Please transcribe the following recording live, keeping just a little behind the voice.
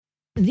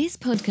This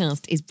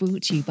podcast is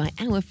brought to you by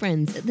our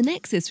friends at the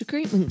Nexus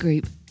Recruitment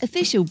Group,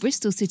 official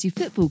Bristol City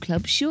Football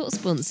Club short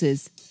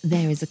sponsors.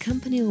 There is a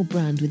company or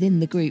brand within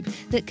the group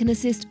that can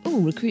assist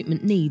all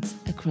recruitment needs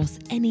across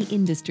any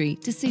industry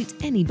to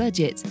suit any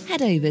budget.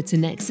 Head over to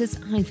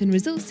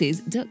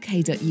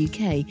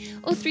nexus-resources.co.uk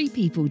or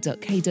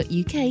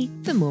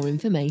 3people.co.uk for more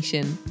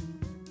information.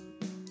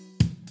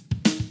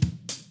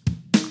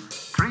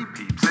 Three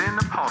Peeps in a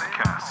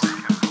Podcast.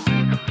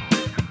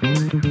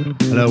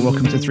 Hello,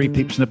 welcome to Three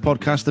Peeps in a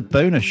Podcast, the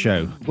bonus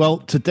show. Well,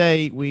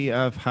 today we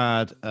have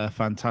had a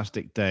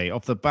fantastic day.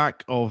 Off the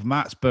back of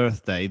Matt's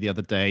birthday the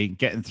other day,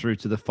 getting through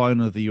to the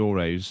final of the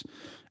Euros,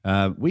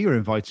 we were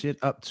invited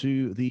up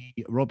to the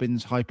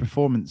Robbins High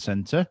Performance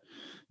Centre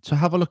to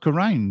have a look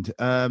around.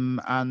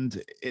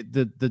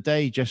 The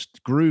day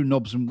just grew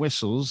knobs and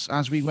whistles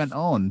as we went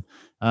on.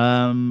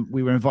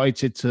 We were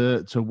invited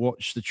to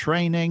watch the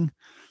training.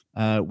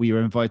 We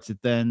were invited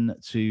then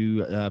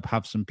to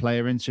have some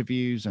player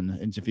interviews and an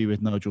interview with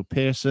Nigel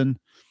Pearson,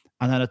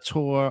 and then a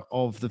tour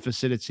of the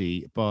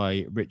facility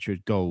by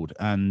Richard Gold.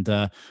 And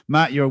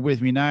Matt, you're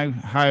with me now.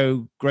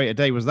 How great a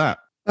day was that?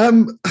 I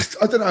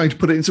don't know how to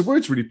put it into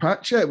words, really,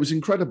 Pat. Yeah, it was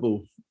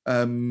incredible.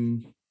 I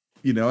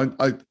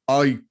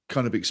kind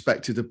of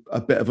expected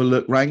a bit of a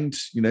look round,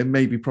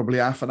 maybe probably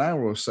half an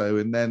hour or so,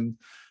 and then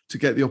to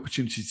get the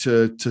opportunity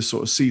to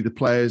sort of see the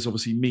players,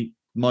 obviously meet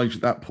Nigel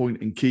at that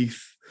point and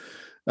Keith.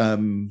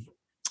 And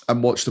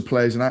watch the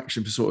players in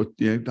action for sort of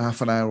half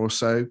an hour or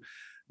so,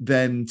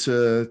 then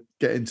to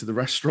get into the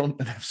restaurant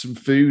and have some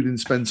food and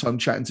spend time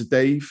chatting to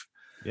Dave,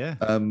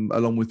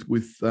 along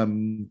with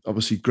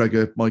obviously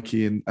Gregor,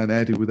 Mikey, and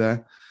Eddie were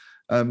there,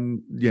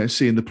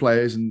 seeing the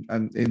players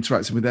and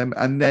interacting with them,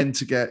 and then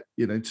to get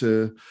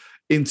to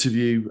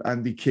interview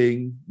Andy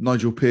King,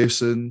 Nigel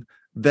Pearson,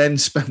 then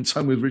spend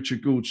time with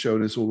Richard Gould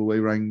showing us all the way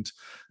around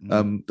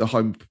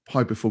the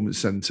high performance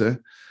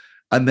centre.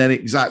 And then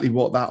exactly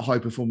what that high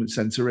performance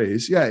centre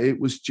is. Yeah, it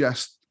was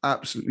just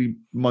absolutely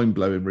mind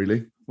blowing,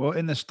 really. Well,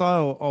 in the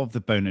style of the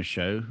bonus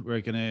show,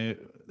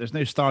 there's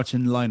no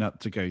starting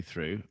lineup to go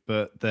through,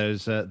 but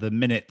there's the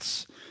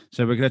minutes.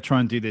 So we're going to try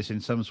and do this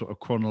in some sort of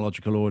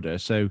chronological order.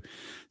 So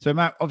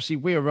Matt, obviously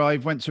we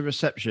arrived, went to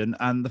reception,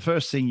 and the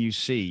first thing you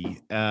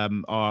see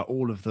are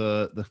all of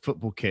the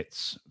football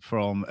kits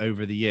from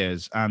over the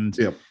years. And,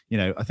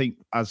 I think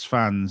as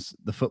fans,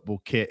 the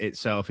football kit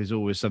itself is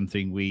always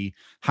something we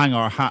hang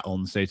our hat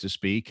on, so to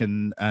speak.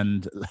 And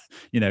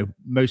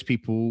most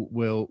people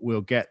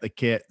will get the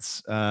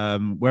kits,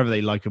 whether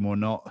they like them or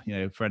not.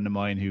 A friend of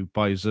mine who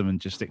buys them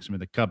and just sticks them in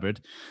the cupboard.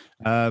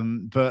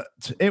 But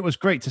it was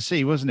great to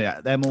see, wasn't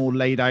it? Them all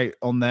laid out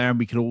on there, and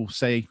we could all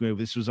say,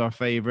 this was our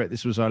favorite,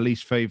 this was our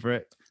least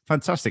favorite.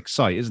 Fantastic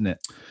sight, isn't it?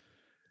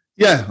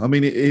 Yeah, I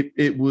mean,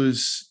 it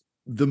was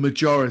the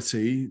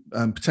majority,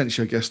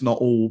 potentially, I guess not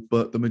all,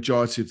 but the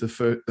majority of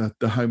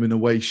the home and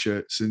away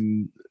shirts.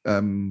 And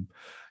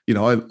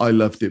I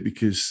loved it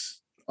because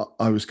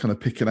I was kind of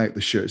picking out the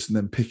shirts and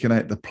then picking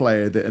out the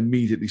player that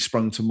immediately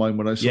sprung to mind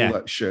when I saw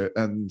that shirt.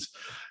 And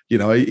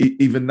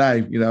even now,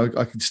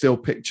 I can still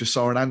picture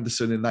Soren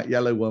Anderson in that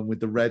yellow one with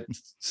the red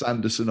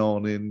Sanderson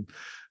on. And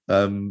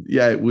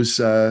it was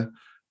and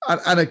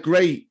a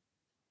great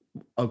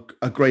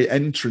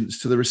entrance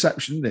to the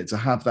reception, isn't it, to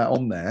have that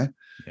on there.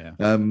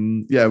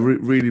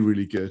 Really,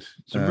 really good.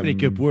 Some really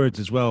good words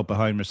as well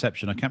behind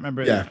reception. I can't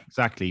remember it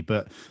exactly,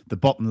 but the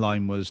bottom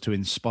line was to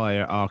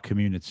inspire our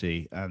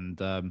community. And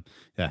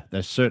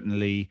there's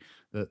certainly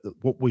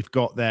what we've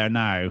got there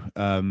now.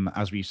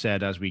 As we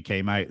said, as we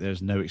came out,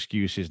 there's no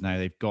excuses now.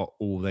 They've got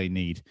all they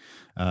need.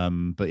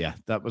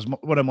 That was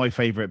one of my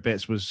favorite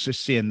bits, was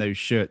just seeing those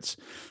shirts.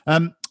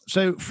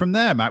 So from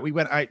there, Matt, we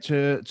went out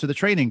to the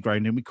training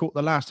ground and we caught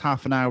the last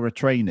half an hour of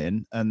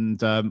training.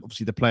 And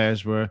obviously the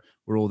players were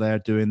all there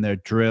doing their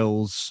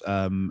drills,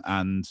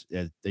 and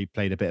they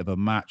played a bit of a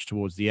match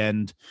towards the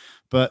end.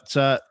 But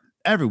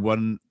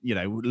everyone,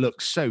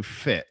 looks so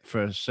fit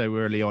for so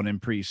early on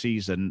in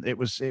pre-season. It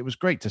was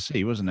great to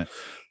see, wasn't it?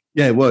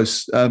 Yeah, it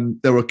was.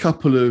 There were a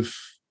couple of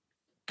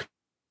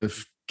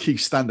key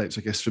standouts,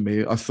 I guess, for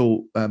me. I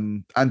thought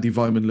Andy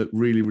Weimann looked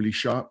really, really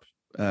sharp.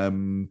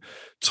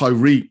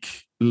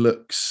 Tyreek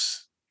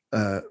looks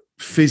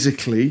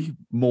physically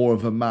more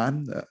of a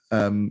man.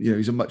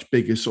 He's a much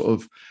bigger sort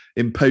of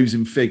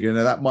imposing figure.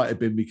 Now that might have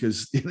been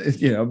because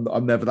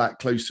I'm never that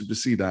close to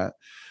see that.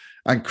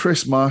 And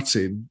Chris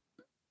Martin,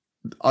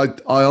 I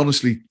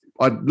honestly,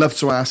 I'd love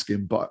to ask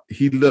him, but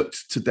he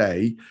looked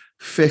today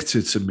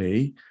fitter to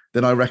me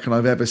than I reckon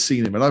I've ever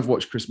seen him. And I've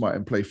watched Chris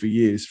Martin play for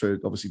years for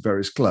obviously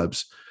various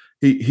clubs.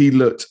 He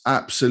looked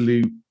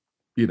absolute,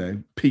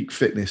 peak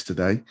fitness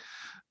today.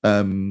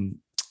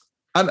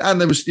 And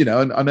there was,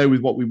 and I know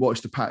with what we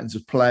watched, the patterns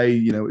of play,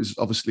 it was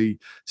obviously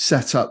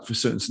set up for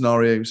certain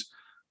scenarios.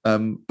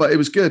 But it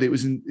was good. It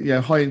was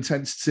high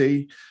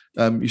intensity.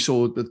 You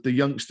saw the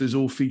youngsters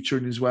all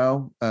featuring as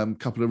well. A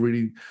couple of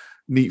really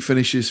neat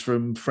finishes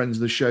from friends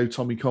of the show,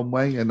 Tommy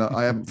Conway, and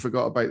I haven't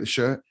forgot about the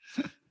shirt.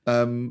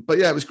 But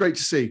yeah, it was great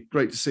to see.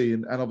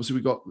 And obviously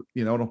we got,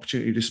 an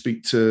opportunity to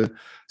speak to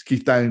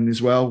Keith Downing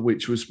as well,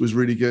 which was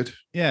really good.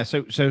 Yeah, so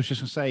I was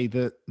just going to say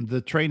that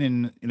the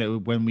training,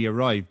 when we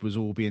arrived, was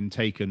all being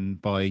taken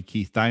by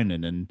Keith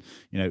Downing and,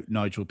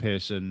 Nigel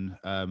Pearson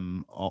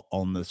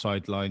on the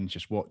sidelines,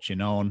 just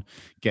watching on,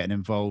 getting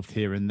involved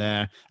here and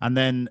there. And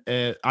then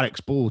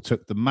Alex Ball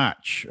took the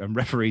match and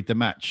refereed the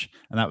match.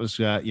 And that was,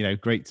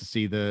 great to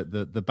see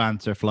the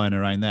banter flying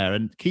around there.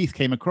 And Keith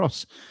came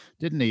across,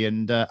 didn't he?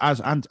 And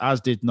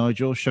as did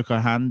Nigel, shook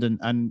our hand,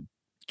 and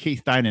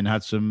Keith Downing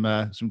had some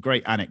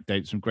great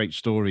anecdotes, some great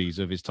stories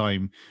of his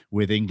time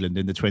with England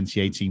in the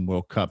 2018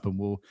 World Cup, and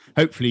we'll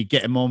hopefully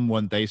get him on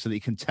one day so that he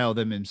can tell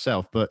them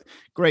himself. But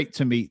great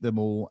to meet them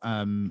all,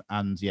 and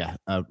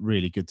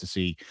really good to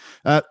see.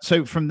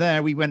 So from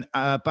there, we went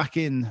back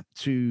in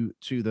to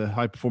the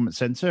High Performance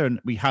Centre, and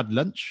we had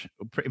lunch,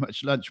 pretty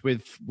much lunch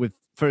with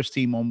first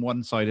team on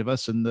one side of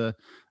us and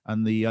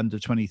the under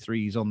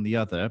 23s on the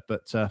other.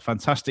 But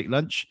fantastic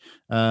lunch,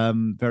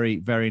 very,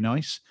 very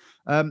nice.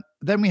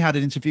 Then we had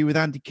an interview with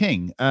Andy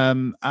King,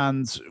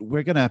 and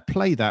we're going to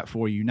play that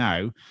for you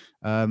now.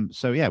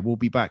 We'll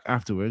be back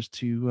afterwards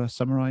to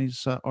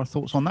summarise our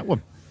thoughts on that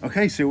one.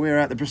 Okay, so we're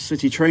at the Bristol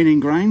City Training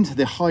Ground,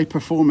 the High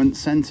Performance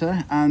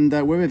Centre, and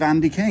we're with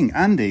Andy King.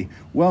 Andy,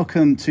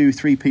 welcome to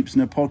Three Peeps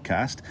in a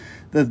Podcast.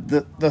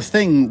 The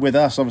thing with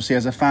us, obviously,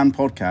 as a fan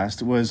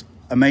podcast, was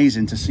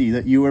amazing to see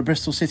that you were a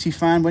Bristol City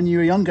fan when you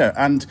were younger,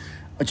 and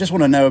I just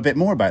want to know a bit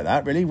more about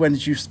that, really. When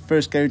did you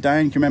first go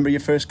down? Can you remember your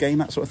first game,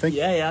 that sort of thing?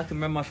 Yeah, I can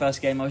remember my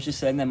first game. I was just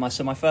saying then, my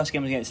first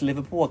game was against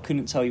Liverpool. I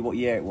couldn't tell you what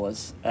year it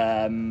was.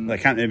 There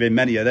can't have been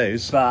many of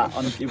those. But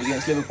it was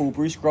against Liverpool.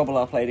 Bruce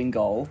Grobbelaar played in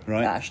goal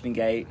at Ashton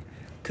Gate.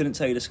 Couldn't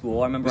tell you the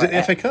score. I remember. Was it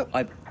the FA Cup?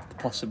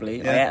 Possibly.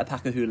 Yeah. I ate a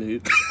pack of hula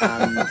hoops,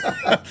 and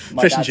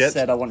my dad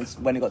said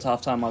when it got to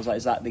half time, I was like,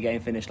 "Is that the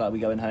game finished? Like, we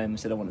going home?" I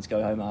said I wanted to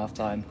go home at half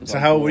time. So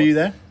how old were you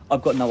there?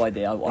 I've got no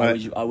idea.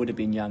 I would have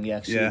been young,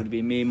 yeah. So it would have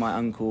been me, my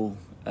uncle.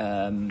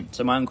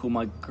 So my uncle,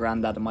 my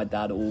granddad, and my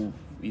dad, all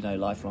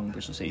lifelong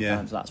Bristol City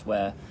fans. That's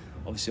where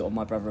obviously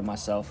my brother and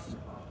myself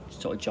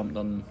sort of jumped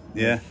on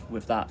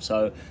with that.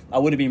 So I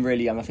would have been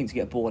really young. I think to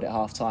get bored at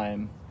half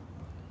time.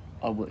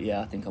 I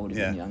think I would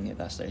have been young at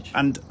that stage.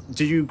 And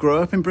did you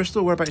grow up in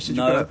Bristol? Whereabouts did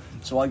you grow up?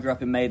 So I grew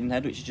up in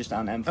Maidenhead, which is just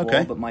down M4.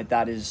 Okay. But my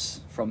dad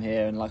is from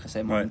here, and like I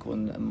say, my uncle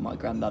and my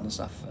granddad and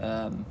stuff,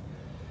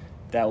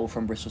 they're all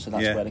from Bristol, so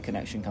that's where the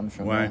connection comes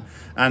from. Wow.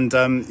 And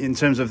in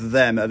terms of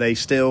them, are they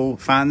still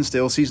fans,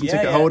 still season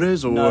ticket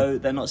holders? Or? No,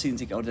 they're not season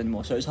ticket holders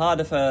anymore. So it's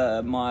harder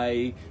for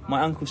my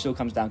uncle still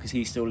comes down because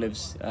he still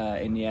lives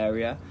in the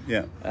area.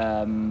 Yeah.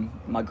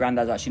 My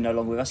granddad's actually no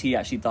longer with us. He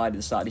actually died at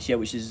the start of this year,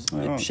 which is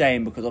a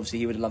shame because obviously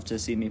he would have loved to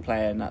see me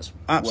play, and that's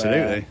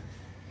absolutely.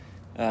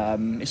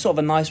 It's sort of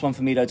a nice one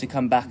for me though to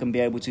come back and be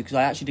able to, because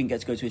I actually didn't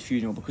get to go to his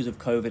funeral because of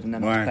COVID, and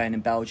then I was playing in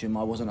Belgium.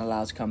 I wasn't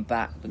allowed to come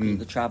back because of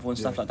the travel and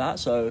stuff like that.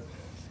 So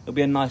it'll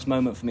be a nice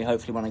moment for me,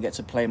 hopefully, when I get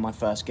to play my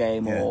first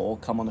game or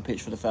come on the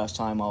pitch for the first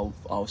time.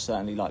 I'll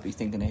certainly be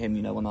thinking of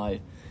him, when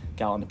I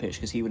get out on the pitch,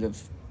 because he would have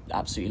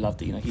absolutely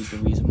loved it. He's the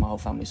reason my whole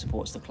family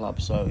supports the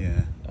club. So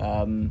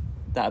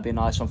that'd be a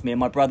nice one for me. And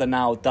my brother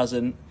now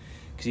doesn't,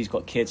 because he's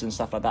got kids and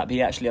stuff like that. But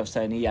he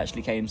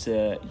actually came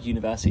to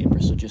university in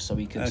Bristol just so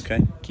he could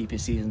keep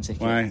his season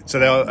ticket. Right. So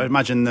I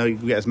imagine they'll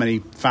get as many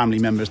family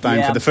members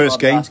down for the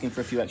first game. Asking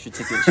for a few extra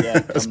tickets,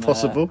 as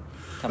possible.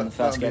 Come the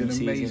first game of the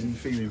season. Amazing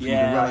feeling for you to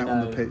run out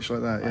on the pitch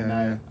like that.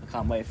 I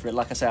can't wait for it.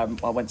 Like I said,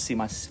 I went to see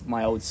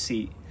my old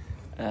seat.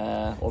 So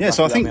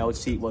I think my old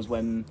seat was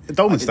when the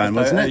Dolman stand,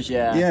 wasn't it?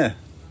 Yeah.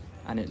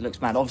 And it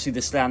looks mad. Obviously,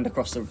 the stand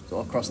across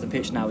the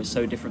pitch now is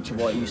so different to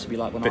what it used to be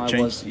like when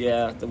I was.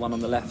 Yeah, the one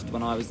on the left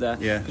when I was there.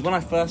 Yeah. Because when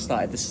I first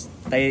started,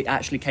 they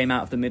actually came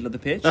out of the middle of the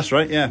pitch. That's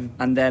right. Yeah.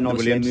 And then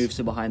obviously they moved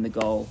to behind the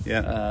goal.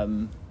 Yeah.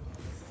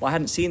 Well, I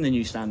hadn't seen the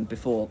new stand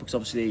before because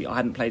obviously I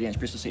hadn't played against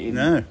Bristol City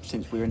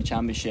since we were in the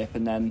Championship,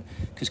 and then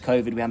because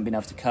COVID, we hadn't been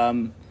able to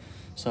come.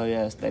 So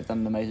they've done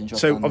an amazing job.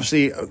 So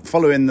obviously,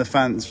 following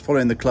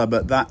the club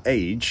at that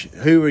age,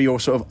 who were your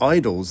sort of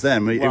idols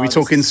then? Are we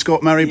talking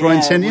Scott Murray,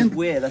 Brian Tinnion? It was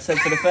weird. I said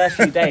for the first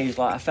few days,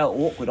 I felt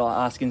awkward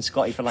asking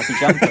Scotty for a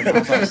jumper. I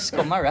was like,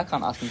 Scott Murray, I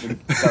can't ask him to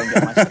go and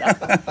get my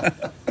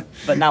stuff.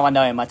 But now I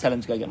know him. I tell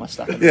him to go get my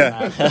stuff.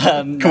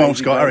 Come on,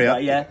 Scott, hurry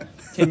up. Yeah.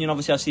 Tinnion,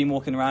 obviously, I see him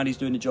walking around. He's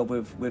doing a job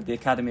with the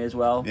academy as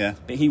well. Yeah.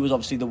 But he was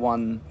obviously the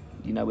one,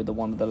 with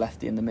the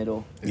lefty in the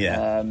middle.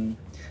 Yeah.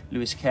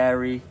 Lewis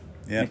Carey.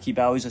 Yeah. Mickey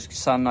Bell, his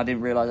son, I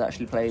didn't realise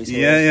actually plays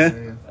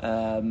here.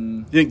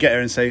 You didn't get her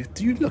and say,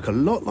 do you look a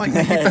lot like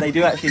Mickey Bell? They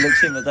do actually look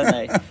similar, don't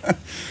they?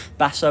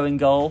 Basso in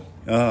goal.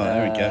 Oh,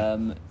 there we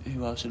go.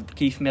 Who else?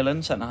 Keith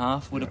Millen,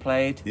 centre-half, would have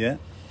played. Yeah.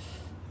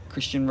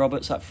 Christian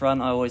Roberts up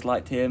front, I always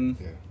liked him.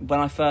 Yeah. When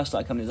I first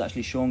started coming, it was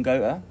actually Sean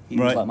Goater. He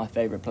was my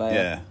favourite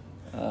player.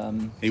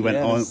 Yeah. He went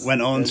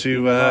on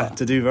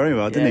to do very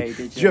well, didn't he?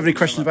 Did you have any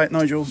questions about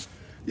Nigel?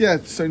 Yeah,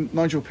 so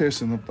Nigel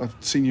Pearson, I've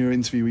seen your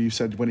interview where you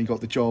said when he got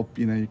the job,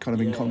 you're kind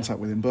of in contact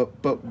with him.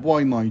 But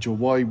why Nigel?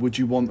 Why would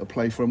you want to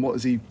play for him? What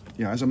is he,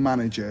 as a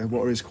manager,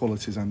 what are his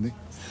qualities, Andy?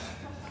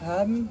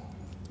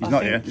 He's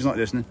not here. He's not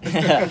listening.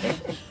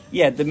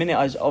 Yeah, the minute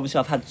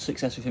I've had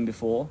success with him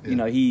before. You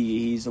know,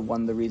 he's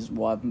one of the reasons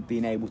why I've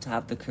been able to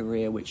have the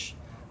career which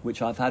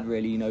I've had.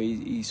 Really, you know,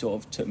 he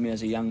sort of took me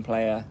as a young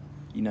player.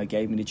 You know,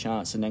 gave me the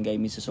chance and then gave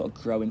me to sort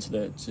of grow into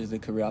the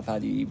career I've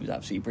had. He was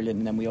absolutely brilliant.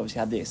 And then we obviously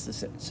had the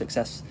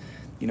success.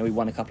 You know, we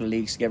won a couple of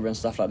leagues together and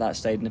stuff like that.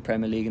 Stayed in the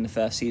Premier League in the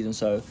first season.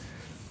 So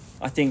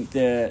I think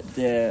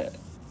the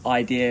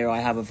idea I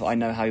have of I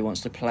know how he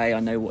wants to play. I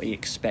know what he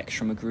expects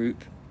from a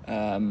group.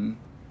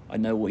 I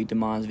know what he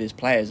demands of his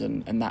players,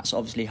 and that's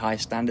obviously high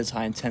standards,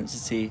 high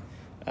intensity.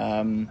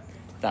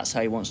 That's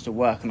how he wants to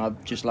work, and I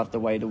just love the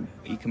way that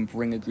he can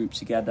bring a group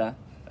together.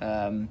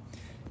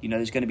 You know,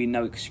 there's going to be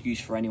no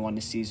excuse for anyone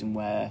this season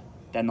where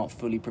they're not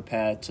fully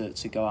prepared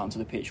to go out onto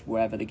the pitch,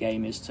 wherever the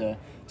game is, to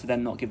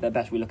then not give their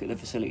best. We look at the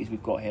facilities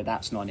we've got here,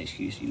 that's not an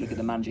excuse. You look at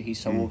the manager, he's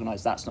so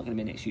organised, that's not going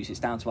to be an excuse. It's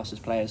down to us as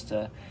players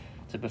to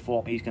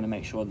perform. He's going to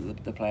make sure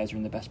that the players are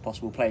in the best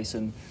possible place.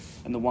 And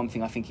the one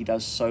thing I think he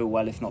does so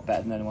well, if not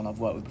better than anyone I've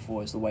worked with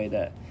before, is the way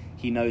that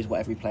he knows what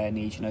every player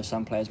needs. You know,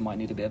 some players might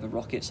need a bit of a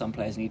rocket, some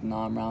players need an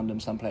arm around them,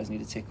 some players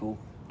need a tickle.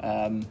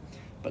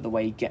 But the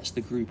way he gets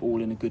the group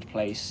all in a good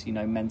place, you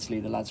know, mentally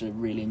the lads are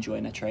really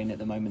enjoying their training at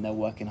the moment. They're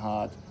working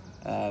hard,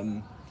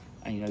 and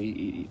you know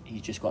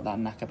he's just got that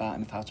knack about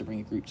him of how to bring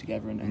a group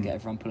together and get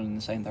everyone pulling in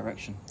the same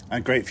direction.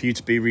 And great for you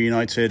to be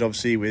reunited,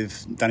 obviously,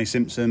 with Danny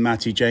Simpson,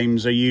 Matty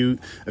James. Have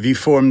you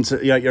formed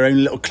your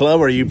own little club,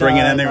 or are you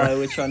bringing anyone? No,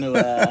 we're trying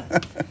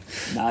to.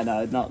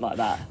 No, not like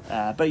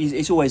that. But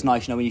it's always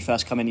nice, you know, when you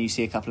first come in and you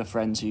see a couple of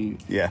friends who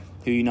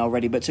you know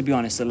already. But to be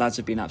honest, the lads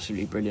have been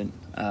absolutely brilliant.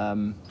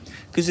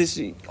 Because it's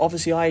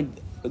obviously I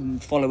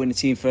following the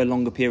team for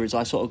longer periods.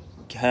 I sort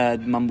of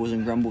heard mumbles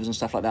and grumbles and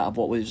stuff like that of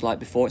what it was like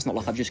before. It's not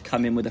like I've just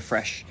come in with a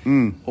fresh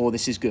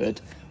this is good.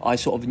 I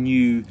sort of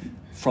knew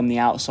from the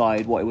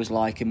outside what it was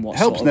like and what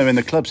helps sort of, knowing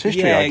the club's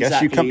history. I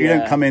guess exactly, you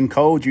don't come in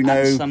cold. You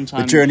know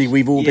the journey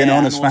we've all been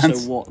on as fans. And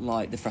also what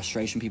like the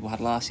frustration people had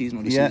last season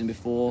or the season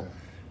before,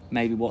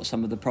 maybe what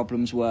some of the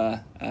problems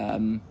were.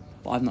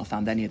 But I've not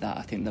found any of that.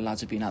 I think the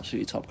lads have been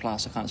absolutely top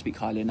class. I can't speak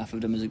highly enough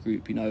of them as a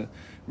group. You know,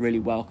 really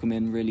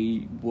welcoming,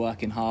 really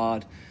working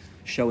hard,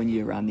 showing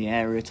you around the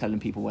area, telling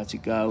people where to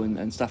go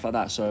and stuff like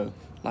that. So,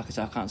 like I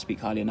said, I can't speak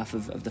highly enough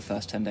of the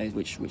first 10 days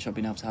which I've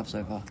been able to have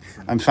so far.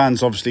 And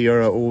fans obviously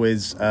are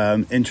always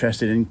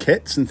interested in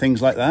kits and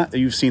things like that.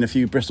 You've seen a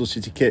few Bristol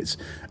City kits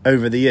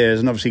over the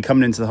years, and obviously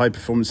coming into the High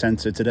Performance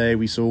Centre today,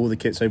 we saw all the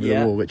kits over the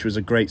wall, which was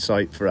a great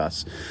sight for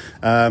us.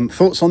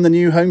 Thoughts on the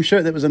new home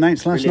shirt that was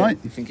announced last night?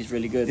 I think it's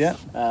really good.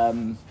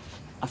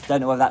 I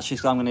don't know whether that's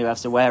just I'm going to have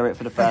to wear it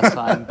for the first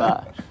time,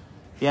 but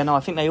yeah, no,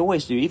 I think they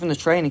always do. Even the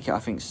training kit, I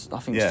think it's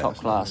top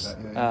class.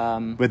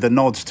 With the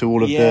nods to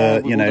all of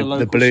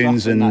the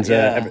balloons and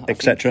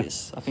etc.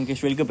 I think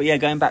it's really good. But yeah,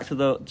 going back to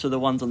the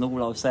ones on the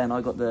wall, I was saying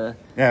I got the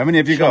how many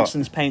have you got?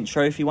 Johnson's Paint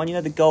Trophy one. You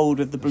know, the gold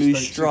with the blue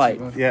stripe.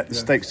 The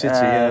Stoke City.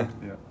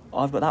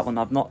 I've got that one.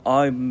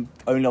 I'm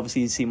only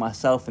obviously seen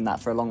myself in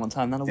that for a long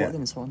time. Then I walked in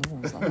and saw another one.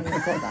 I was like,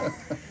 I've got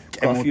that.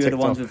 Got a few of the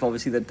ones with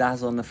obviously the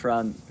Daz on the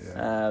front.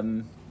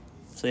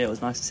 So yeah, it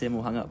was nice to see them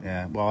all hung up.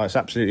 Yeah, well, it's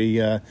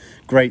absolutely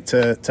great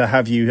to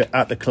have you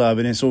at the club,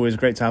 and it's always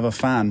great to have a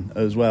fan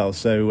as well.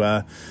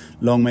 So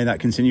long may that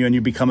continue, and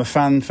you become a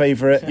fan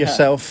favourite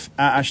yourself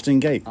at Ashton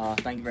Gate.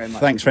 Thank you very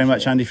much. Thanks very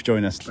much, Andy, for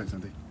joining us. Thanks,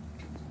 Andy.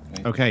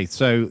 Okay,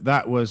 so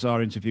that was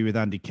our interview with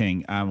Andy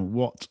King.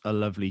 What a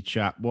lovely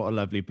chap. What a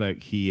lovely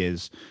bloke he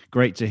is.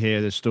 Great to hear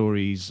the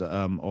stories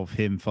of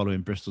him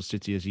following Bristol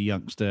City as a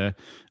youngster.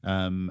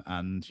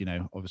 And, you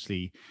know,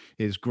 obviously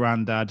his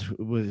granddad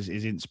was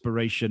his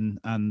inspiration,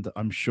 and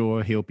I'm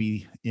sure he'll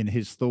be in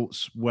his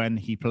thoughts when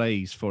he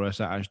plays for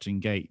us at Ashton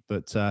Gate.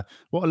 But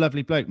what a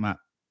lovely bloke, Matt.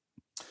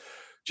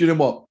 Do you know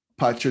what,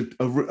 Patch?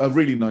 A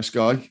really nice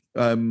guy.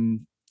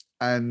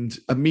 And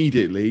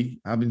immediately,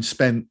 having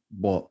spent,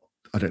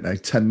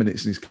 10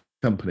 minutes in his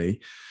company,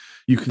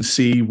 you can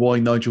see why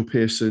Nigel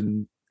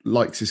Pearson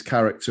likes his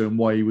character and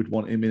why he would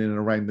want him in and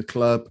around the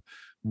club,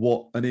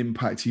 what an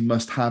impact he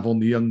must have on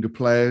the younger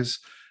players.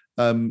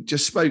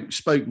 Just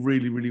spoke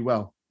really, really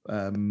well.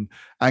 And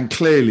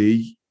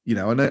clearly, you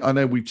know, I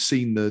know we've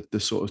seen the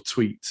sort of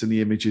tweets and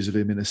the images of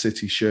him in a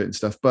City shirt and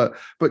stuff, but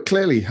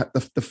clearly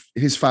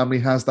his family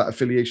has that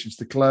affiliation to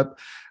the club,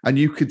 and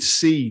you could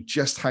see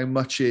just how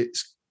much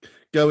it's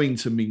going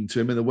to mean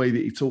to him in the way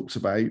that he talks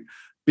about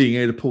being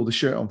able to pull the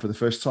shirt on for the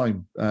first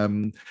time.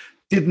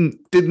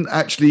 Didn't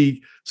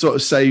actually sort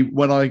of say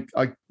when I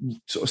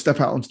sort of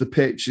step out onto the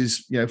pitch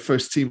is, you know,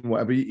 first team or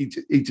whatever. He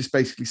just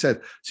basically said,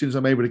 as soon as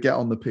I'm able to get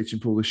on the pitch and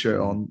pull the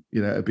shirt on,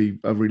 you know, it'd be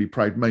a really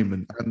proud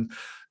moment. And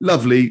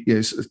lovely, you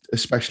know,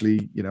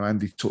 especially, you know,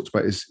 Andy talked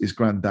about his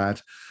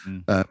granddad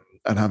and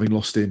having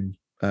lost him.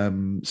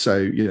 So,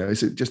 you know,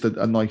 it's just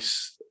a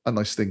nice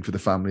thing for the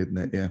family,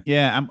 isn't it?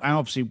 Yeah. And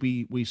obviously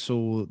we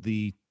saw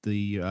the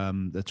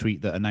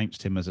tweet that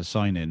announced him as a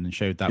sign-in and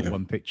showed that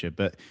one picture,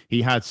 but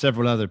he had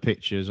several other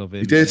pictures of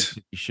him in his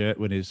shirt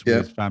with his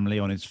family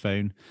on his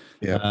phone.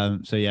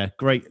 So yeah,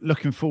 great.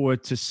 Looking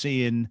forward to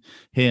seeing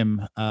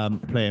him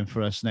playing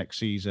for us next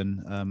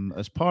season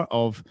as part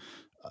of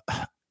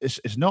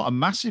it's not a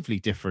massively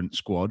different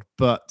squad,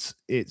 but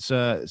it's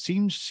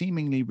seems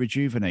seemingly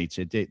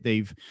rejuvenated.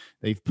 He's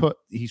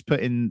put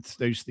in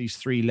these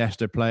 3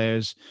 Leicester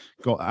players,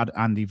 got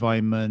Andy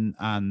Weimann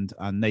and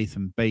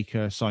Nathan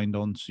Baker signed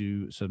on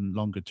to some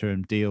longer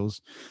term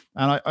deals,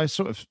 and I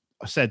sort of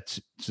said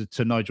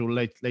to Nigel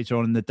later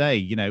on in the day,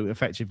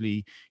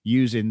 effectively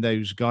using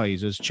those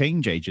guys as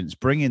change agents,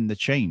 bringing the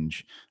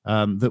change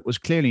that was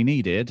clearly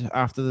needed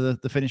after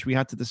the finish we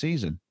had to the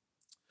season.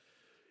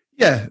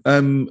 Yeah,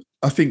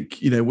 I think,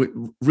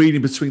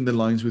 reading between the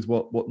lines with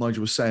what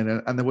Nigel was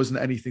saying, and there wasn't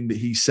anything that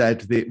he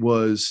said that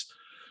was,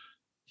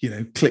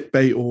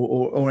 clickbait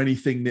or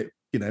anything that,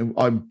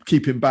 I'm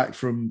keeping back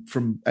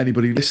from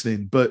anybody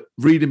listening. But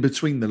reading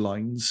between the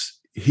lines,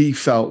 he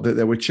felt that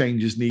there were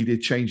changes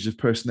needed, changes of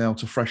personnel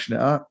to freshen it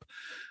up.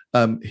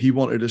 He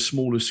wanted a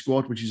smaller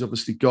squad, which he's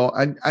obviously got.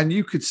 And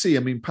you could see,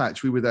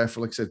 Patch, we were there for,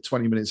 like I said,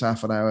 20 minutes,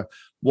 half an hour,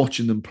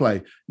 watching them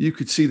play. You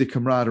could see the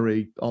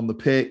camaraderie on the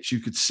pitch. You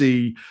could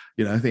see,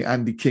 I think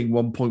Andy King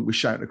one point was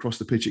shouting across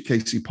the pitch at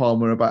Casey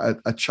Palmer about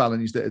a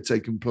challenge that had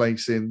taken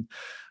place and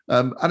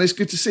it's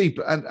good to see.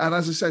 And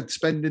as I said,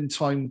 spending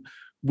time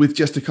with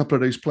just a couple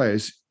of those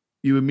players,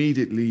 you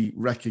immediately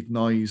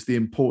recognise the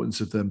importance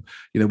of them.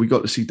 We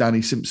got to see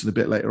Danny Simpson a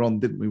bit later on,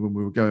 didn't we, when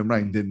we were going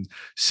round, and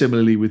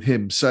similarly with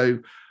him. So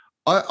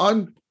I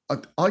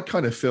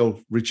kind of feel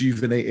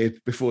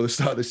rejuvenated before the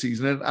start of the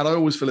season, and I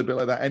always feel a bit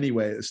like that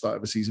anyway at the start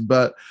of the season.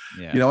 But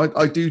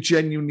I do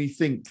genuinely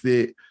think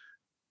that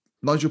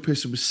Nigel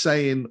Pearson was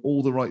saying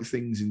all the right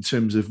things in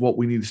terms of what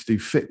we needed to do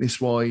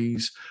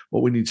fitness-wise,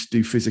 what we needed to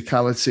do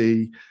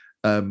physicality,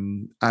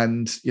 and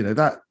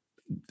that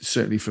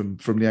certainly from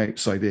the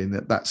outside in,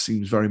 that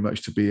seems very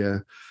much to be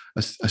a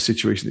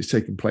situation that's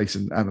taking place,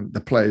 and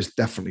the players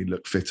definitely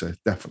look fitter,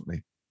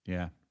 definitely.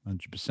 Yeah.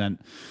 100%.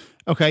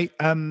 Okay,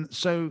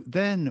 so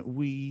then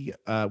we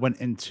went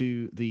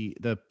into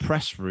the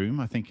press room,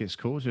 I think it's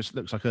called. It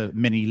looks like a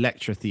mini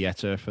lecture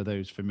theatre for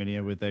those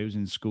familiar with those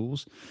in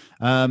schools.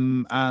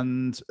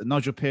 And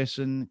Nigel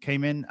Pearson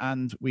came in,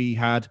 and we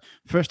had,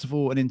 first of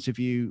all, an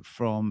interview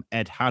from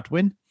Ed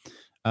Hadwin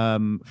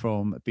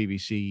from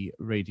BBC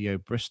Radio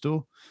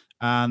Bristol,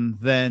 and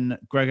then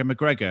Gregor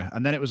McGregor,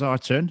 and then it was our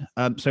turn.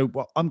 So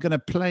I'm going to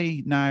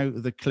play now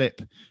the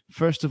clip,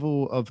 first of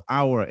all, of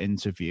our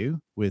interview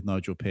with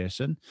Nigel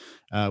Pearson,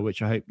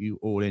 which I hope you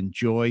all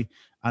enjoy.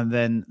 And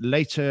then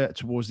later,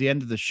 towards the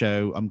end of the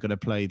show, I'm going to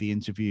play the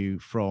interview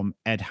from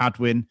Ed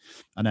Hadwin,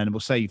 and then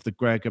we'll save the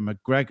Gregor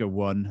McGregor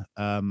one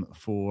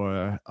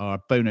for our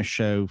bonus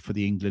show for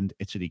the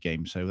England-Italy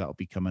game. So that'll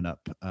be coming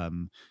up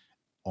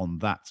on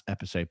that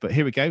episode. But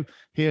here we go.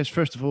 Here's,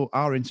 first of all,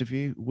 our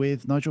interview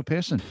with Nigel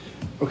Pearson.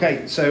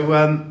 Okay,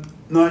 so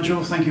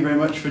Nigel, thank you very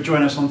much for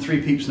joining us on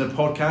Three Peeps in a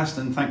Podcast,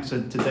 and thanks to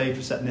Dave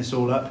for setting this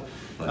all up.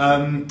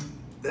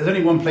 There's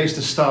only one place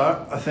to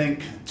start. I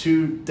think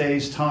 2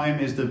 days' time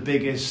is the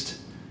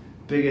biggest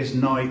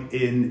night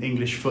in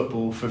English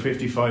football for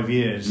 55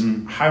 years.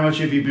 How much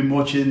have you been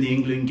watching the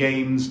England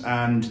games,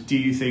 and do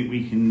you think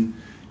we can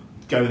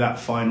go that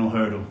final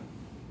hurdle?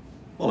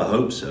 Well, I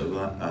hope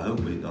so. I hope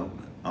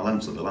I'll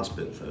answer the last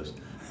bit first.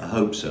 I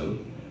hope so.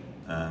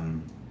 I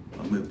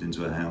moved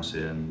into a house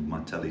here and my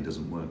telly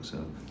doesn't work,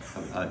 so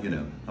I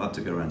had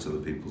to go around to other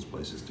people's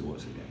places to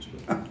watch the games.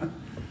 But,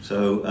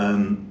 so,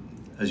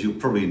 as you'll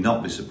probably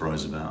not be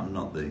surprised about, I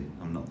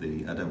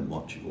don't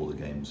watch all the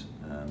games.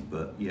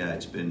 But yeah,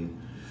 it's been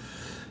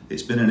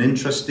an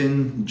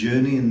interesting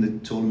journey in the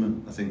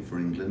tournament, I think, for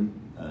England.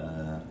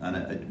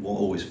 And what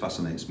always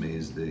fascinates me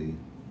is the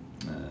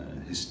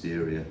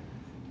hysteria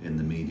in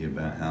the media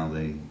about how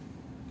they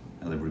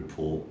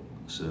report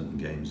certain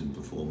games and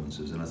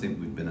performances, and I think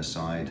we've been a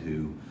side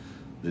who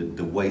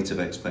the weight of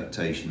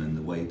expectation and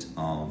the weight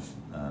of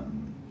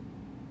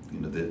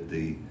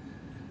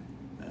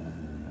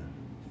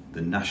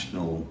the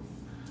national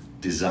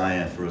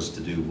desire for us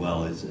to do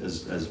well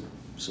has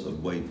sort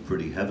of weighed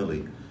pretty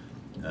heavily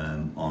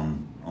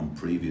on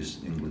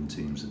previous England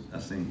teams. I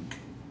think,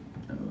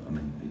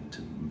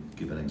 to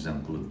give an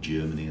example of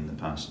Germany in the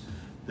past,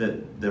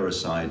 they're a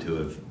side who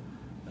have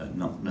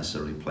not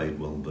necessarily played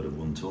well, but have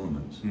won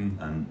tournaments.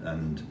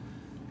 And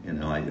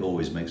it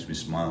always makes me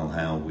smile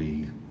how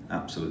we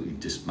absolutely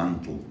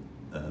dismantle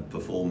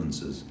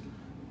performances.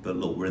 But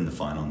look, we're in the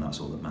final, and that's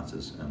all that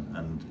matters.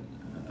 And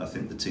I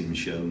think the team's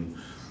shown,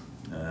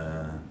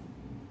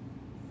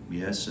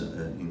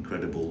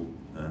 incredible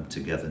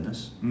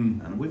togetherness,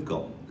 and we've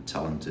got a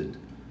talented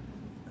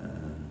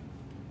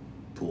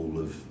pool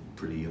of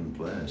pretty young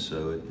players.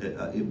 So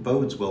it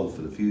bodes well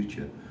for the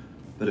future.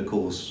 But of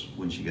course,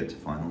 once you get to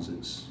finals,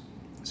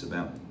 it's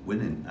about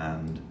winning,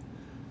 and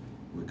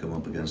we come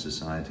up against a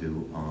side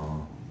who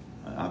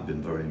I've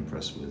been very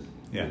impressed with.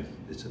 Yeah. With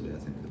Italy. I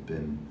think they've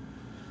been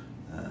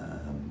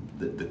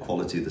the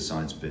quality of the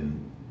side's been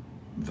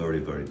very,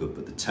 very good,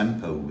 but the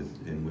tempo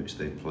in which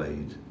they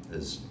played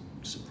has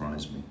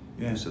surprised me.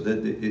 Yeah. So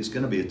it's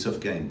going to be a tough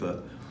game,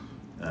 but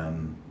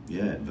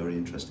very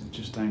interesting.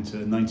 Just down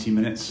to 90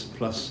 minutes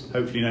plus,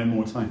 hopefully no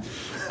more time.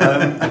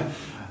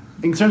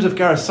 In terms of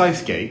Gareth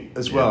Southgate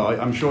as well,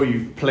 I'm sure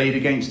you've played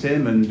against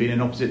him and been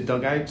in opposite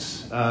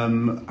dugouts.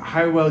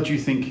 How well do you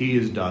think he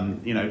has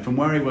done? You know, from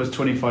where he was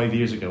 25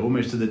 years ago,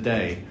 almost to the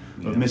day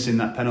of missing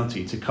that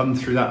penalty, to come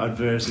through that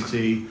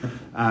adversity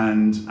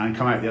and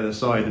come out the other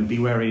side and be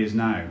where he is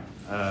now.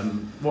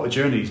 What a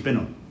journey he's been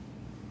on.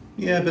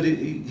 Yeah, but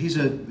he's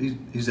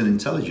an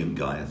intelligent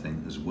guy, I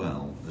think, as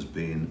well as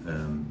being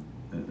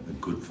a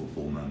good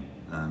football man.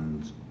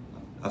 And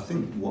I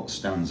think what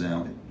stands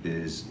out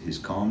is his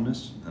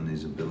calmness and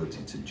his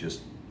ability to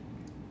just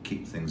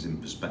keep things in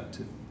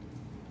perspective.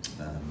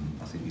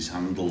 I think he's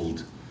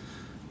handled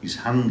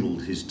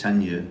his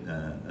tenure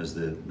as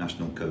the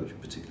national coach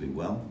particularly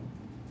well.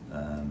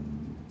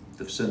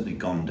 They've certainly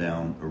gone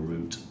down a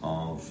route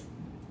of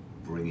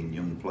bringing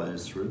young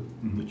players through,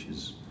 which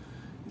is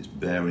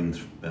bearing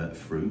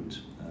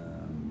fruit.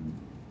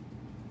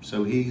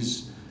 So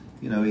he's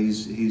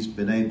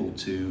been able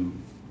to.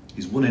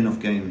 He's won enough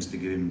games to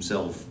give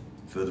himself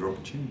further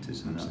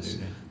opportunities, and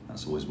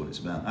that's always what it's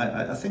about.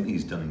 I think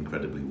he's done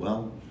incredibly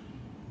well.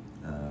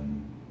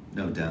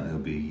 No doubt he'll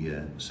be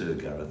Sir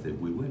Gareth if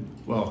we win.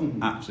 Well,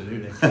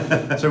 absolutely.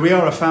 So we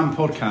are a fan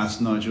podcast,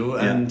 Nigel,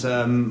 and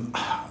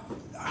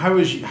how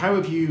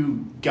have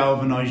you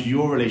galvanised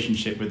your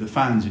relationship with the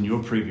fans in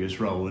your previous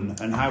role,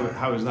 and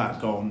how has that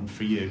gone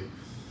for you?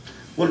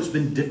 Well, it's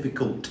been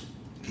difficult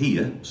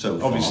here so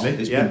far. Obviously,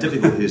 it's been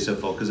difficult here so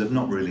far because I've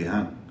not really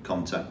had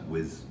contact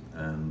with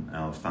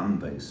our fan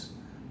base,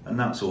 and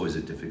that's always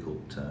a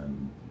difficult.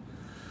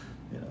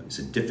 It's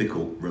a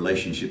difficult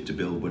relationship to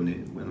build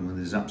when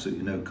there's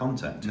absolutely no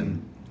contact.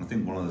 And I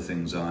think one of the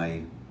things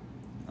I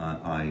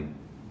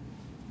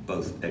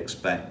both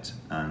expect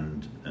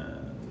and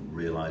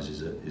realise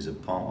is a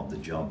part of the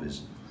job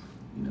is,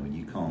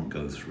 you can't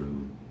go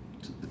through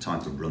the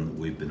type of run that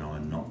we've been on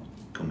and not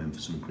come in for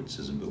some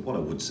criticism. But what I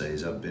would say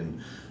is I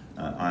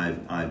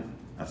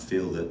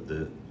feel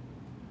that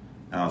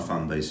our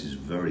fan base is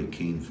very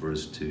keen for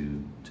us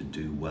to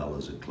do well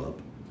as a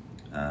club,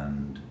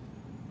 and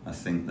I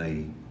think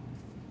they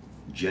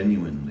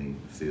genuinely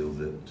feel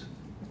that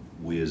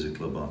we as a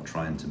club are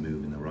trying to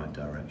move in the right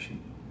direction.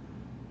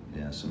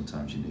 Yeah,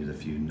 sometimes you need a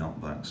few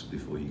knockbacks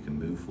before you can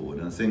move forward.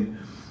 And I think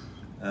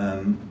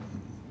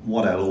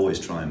what I'll always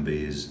try and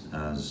be is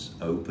as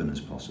open as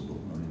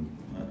possible. I mean,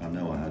 I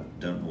know I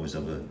don't always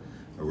have a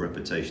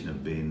reputation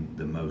of being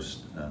the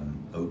most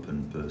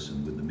open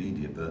person with the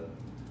media, but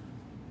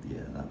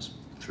yeah, that's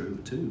true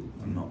too.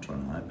 I'm not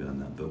trying to hide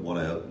behind that. But what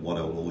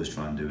I'll always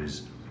try and do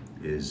is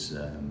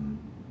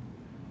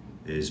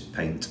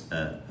paint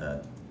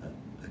a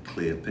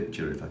clear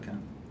picture if I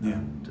can.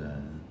 Yeah.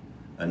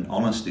 And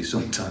honesty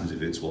sometimes,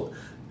 if it's what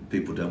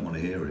people don't want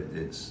to hear,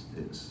 it's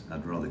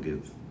I'd rather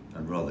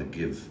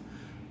give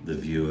the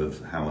view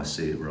of how I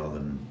see it rather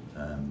than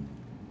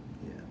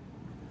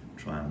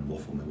try and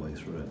waffle my way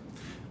through it.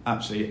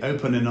 Absolutely.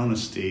 Open and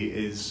honesty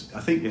I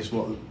think it's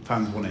what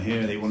fans want to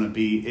hear. They want to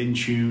be in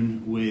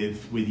tune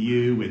with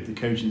you, with the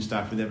coaching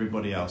staff, with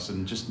everybody else,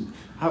 and just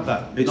have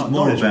that. It's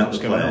more about the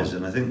players,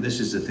 and I think this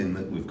is the thing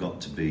that we've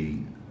got to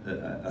be.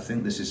 I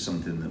think this is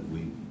something that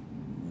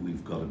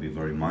we've got to be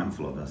very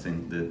mindful of. I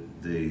think that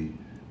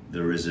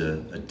there is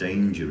a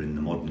danger in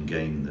the modern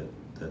game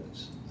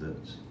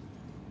that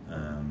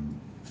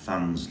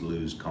fans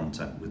lose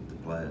contact with the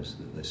players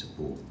that they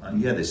support,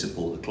 and they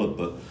support the club,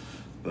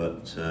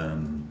 but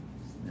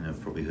I've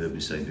probably heard me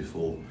say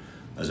before,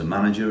 as a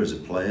manager, as a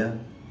player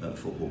at a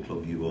football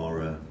club, you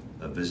are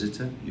a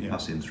visitor. You're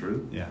passing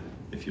through. Yeah.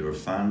 If you're a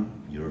fan,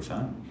 you're a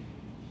fan.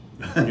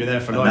 You're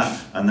there for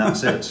life, and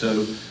that's it.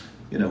 So,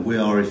 we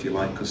are, if you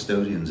like,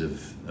 custodians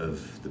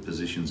of the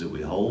positions that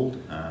we hold,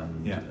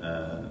 and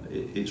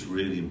it's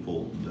really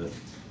important that,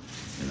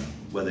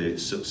 whether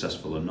it's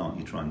successful or not,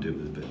 you try and do it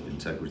with a bit of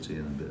integrity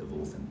and a bit of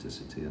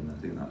authenticity, and I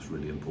think that's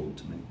really important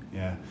to me.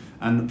 Yeah.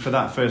 And for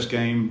that first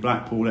game,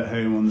 Blackpool at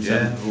home on the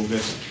 7th of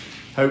August,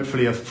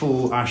 hopefully a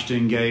full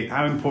Ashton Gate.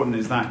 How important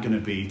is that going to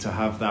be to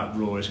have that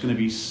roar? It's going to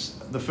be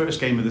the first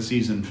game of the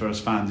season for us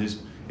fans.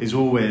 Is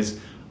always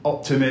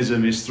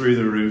optimism is through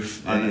the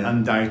roof,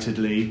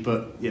 undoubtedly,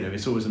 but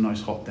it's always a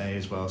nice hot day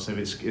as well. So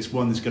it's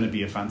one that's going to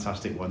be a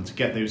fantastic one to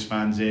get those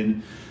fans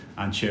in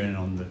and cheering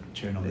on the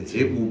team.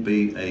 It will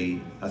be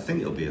I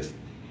think it'll be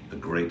a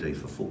great day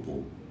for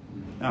football.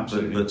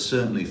 Absolutely. But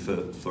certainly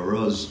for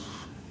us,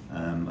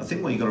 I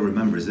think what you've got to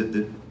remember is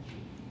that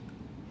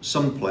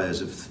some players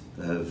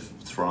have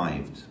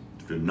thrived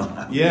through not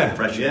having the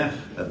pressure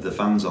of the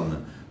fans on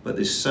them. But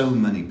there's so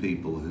many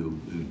people who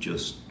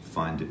just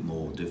find it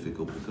more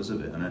difficult because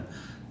of it, and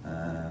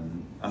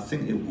I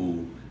think it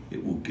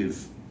will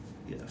give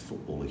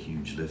football a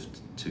huge lift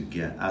to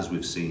get, as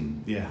we've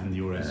seen in the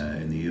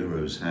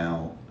Euros,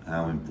 how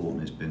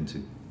important it's been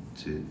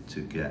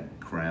to get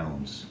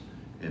crowds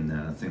in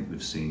there. I think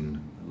we've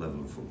seen a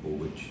level of football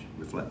which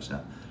reflects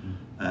that.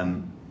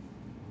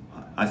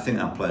 I think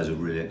our players are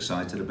really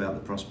excited about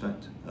the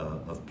prospect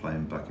of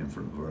playing back in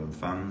front of our own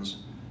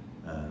fans.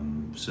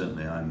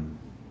 Certainly,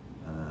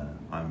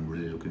 I'm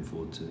really looking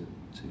forward to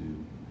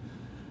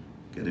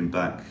getting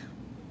back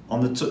on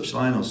the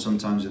touchline or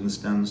sometimes in the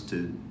stands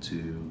to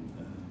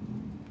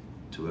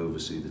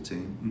oversee the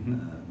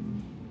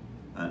team.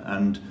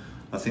 And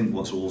I think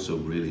what's also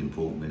really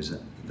important is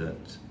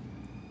that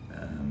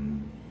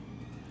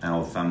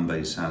our fan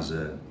base has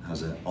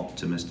an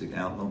optimistic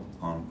outlook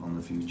on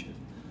the future,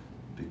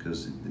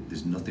 because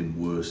there's nothing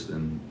worse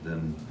than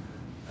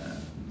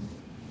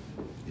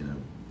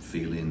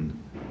feeling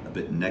a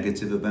bit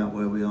negative about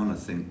where we are. And I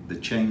think the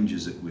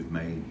changes that we've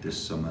made this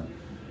summer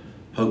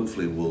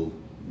hopefully will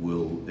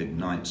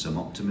ignite some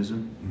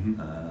optimism.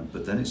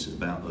 But then it's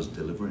about us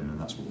delivering,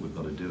 and that's what we've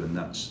got to do. And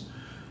that's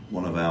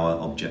one of our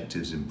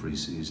objectives in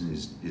pre-season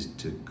is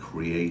to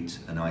create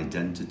an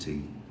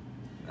identity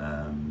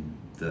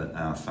that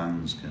our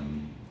fans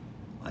can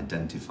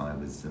identify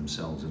with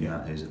themselves, and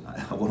that is,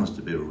 I want us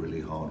to be a really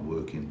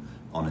hard-working,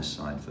 honest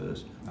side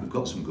first. We've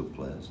got some good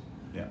players,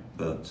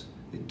 but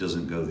it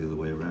doesn't go the other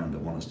way around. I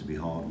want us to be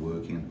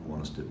hard-working. I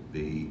want us to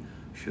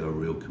show a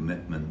real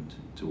commitment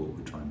to what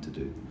we're trying to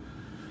do,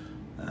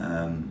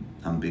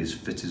 and be as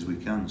fit as we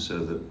can,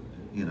 so that,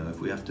 if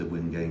we have to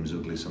win games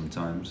ugly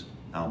sometimes,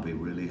 I'll be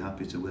really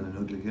happy to win an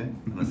ugly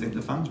game, and I think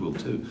the fans will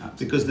too.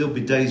 Because there'll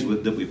be days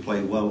that we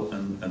play well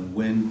and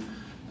win,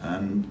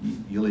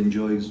 and you'll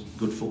enjoy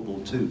good football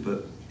too,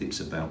 but it's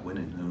about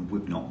winning, and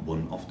we've not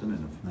won often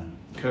enough.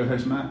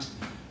 Co-host Matt.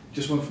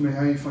 Just one for me,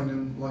 how are you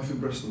finding life in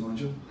Bristol,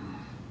 Nigel?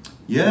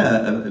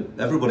 Yeah,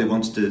 everybody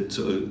wants to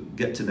sort of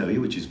get to know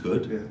you, which is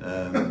good.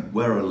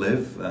 Where I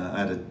live,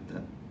 I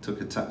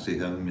took a taxi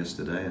home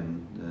yesterday,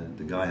 and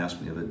the guy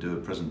asked me if I'd do a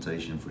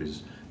presentation for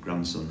his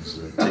grandson's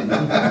team.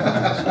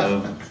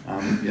 So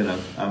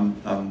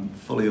I'm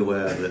fully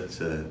aware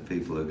that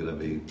people are going to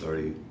be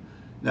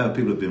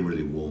people have been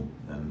really warm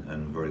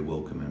and very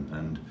welcoming,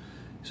 and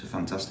it's a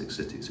fantastic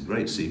city. It's a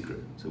great secret.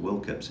 It's a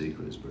well-kept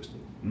secret, is Bristol.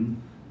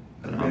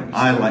 But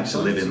I like to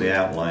live in the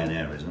outlying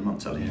areas. I'm not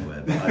telling you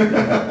where,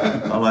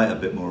 but I like a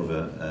bit more of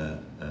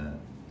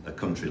a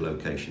country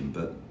location.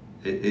 But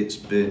it's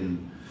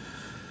been,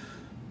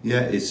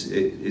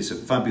 it's a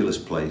fabulous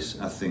place.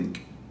 I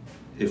think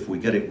if we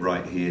get it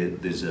right here,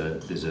 there's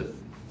a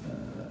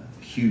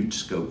huge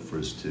scope for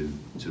us to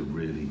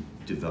really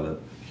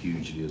develop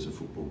hugely as a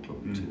football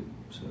club too.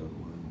 So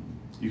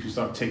you can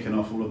start ticking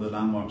off all of the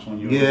landmarks on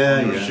your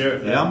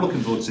shirt. Yeah, I'm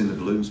looking forward to seeing the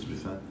balloons, to be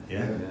fair.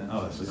 Yeah.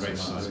 Oh, that's a great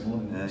site.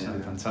 It's a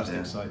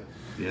fantastic site.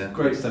 Yeah.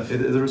 Great stuff.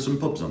 There are some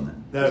pubs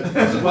on there.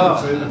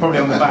 Well, probably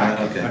on the back,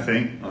 okay. I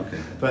think. Okay.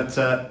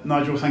 But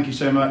Nigel, thank you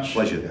so much.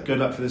 Pleasure. Good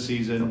luck for the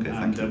season, okay,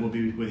 and we'll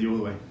be with you all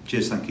the way.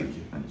 Cheers, thank you.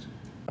 Thanks.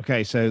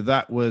 Okay, so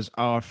that was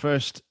our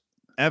first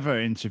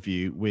ever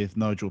interview with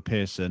Nigel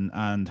Pearson,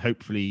 and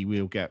hopefully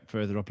we'll get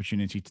further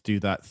opportunity to do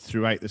that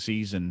throughout the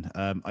season.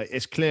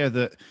 It's clear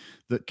that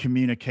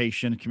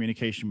communication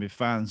with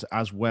fans,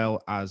 as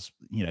well as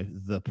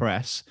the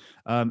press,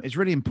 is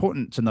really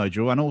important to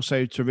Nigel, and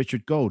also to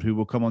Richard Gold, who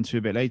we'll come on to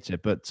a bit later.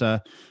 But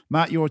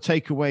Matt, your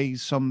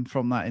takeaways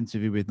from that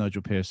interview with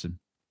Nigel Pearson?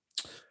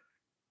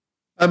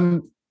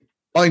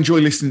 I enjoy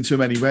listening to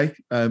him anyway.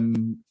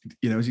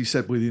 As he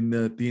said within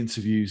the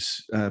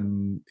interviews,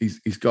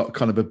 he's got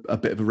kind of a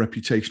bit of a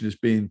reputation as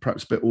being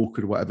perhaps a bit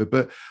awkward or whatever.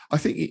 But I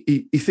think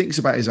he thinks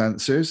about his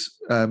answers.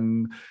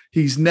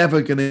 He's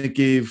never going to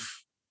give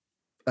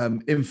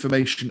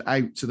information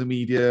out to the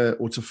media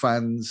or to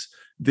fans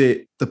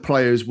that the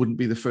players wouldn't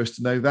be the first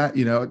to know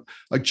that.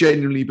 I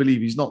genuinely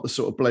believe he's not the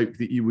sort of bloke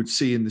that you would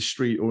see in the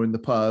street or in the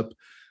pub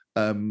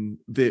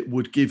that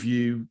would give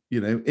you,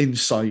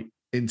 insight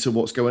into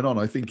what's going on.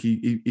 I think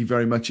he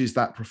very much is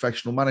that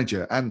professional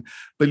manager. And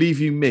believe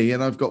you me,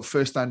 and I've got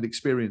first-hand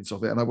experience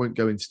of it, and I won't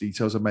go into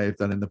details I may have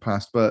done in the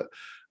past, but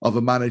of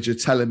a manager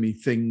telling me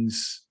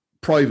things,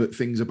 private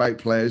things about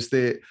players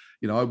that,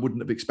 I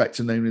wouldn't have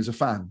expected known as a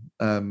fan.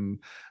 And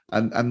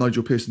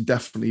Nigel Pearson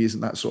definitely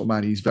isn't that sort of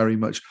man. He's very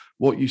much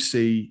what you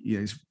see,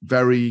 he's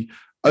very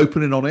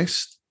open and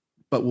honest,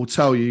 but will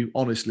tell you,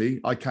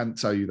 honestly, I can't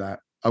tell you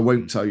that. I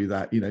won't tell you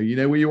that. You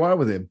know where you are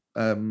with him.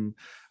 And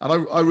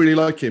I really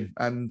like him.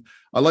 And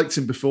I liked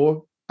him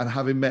before, and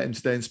having met him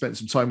today and spent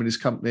some time in his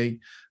company,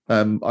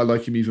 I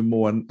like him even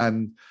more.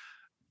 And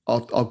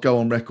I'll go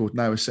on record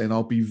now as saying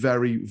I'll be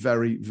very,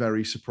 very,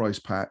 very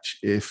surprised, Patch,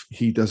 if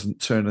he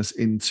doesn't turn us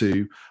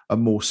into a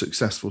more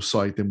successful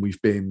side than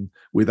we've been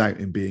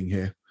without him being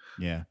here.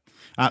 Yeah,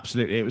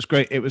 absolutely. It was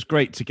great. It was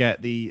great to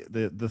get the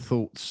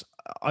thoughts.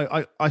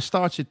 I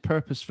started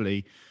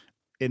purposefully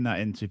in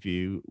that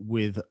interview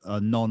with a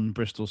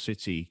non-Bristol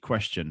City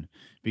question,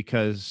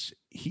 because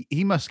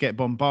he must get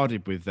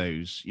bombarded with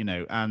those,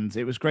 and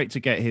it was great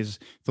to get his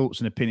thoughts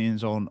and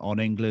opinions on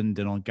England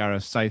and on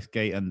Gareth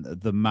Southgate, and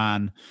the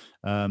man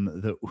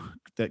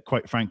that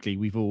quite frankly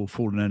we've all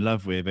fallen in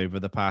love with over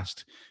the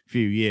past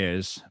few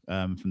years,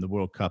 from the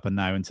World Cup and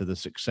now into the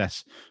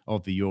success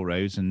of the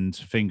Euros. And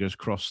fingers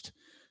crossed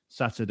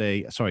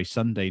Sunday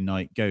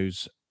night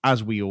goes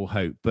as we all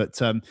hope.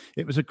 But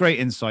it was a great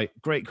insight,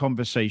 great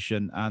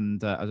conversation,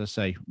 and as I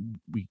say,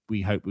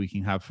 we hope we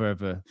can have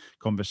further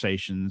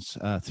conversations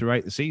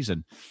throughout the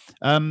season.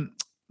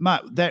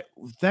 Matt,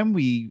 then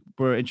we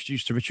were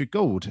introduced to Richard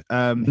Gould.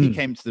 He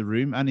came to the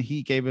room and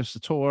he gave us a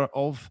tour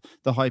of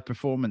the High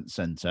Performance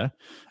Centre.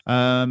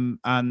 And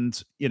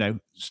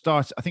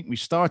I think we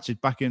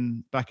started back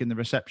in the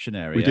reception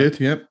area. We did,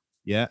 yep.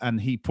 Yeah, and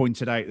he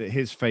pointed out that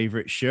his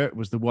favourite shirt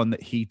was the one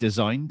that he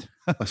designed.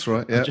 That's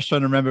right. Yeah, I'm just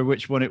trying to remember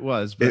which one it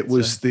was. But, it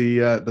was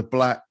the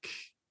black.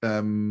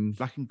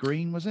 Black and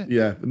green, was it?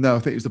 Yeah, no, I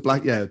think it was the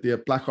black. Yeah,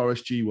 the black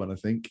RSG one. I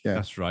think. Yeah,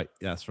 that's right.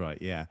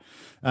 Yeah.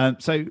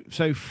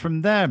 So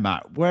from there,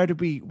 Matt, where did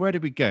we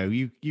go?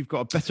 You've got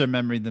a better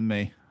memory than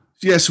me.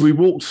 Yeah, so we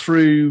walked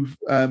through.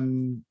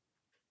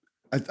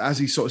 As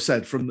he sort of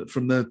said, from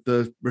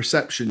the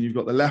reception, you've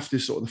got the left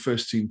is sort of the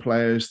first team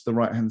players, the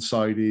right hand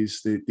side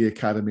is the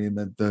academy, and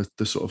then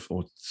the sort of,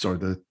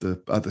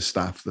 the other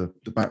staff, the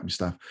backroom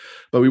staff.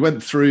 But we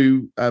went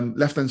through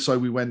left hand side.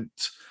 We went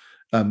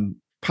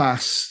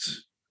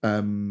past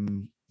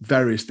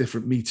various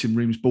different meeting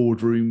rooms,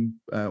 boardroom,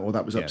 or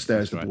that was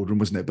upstairs, the boardroom,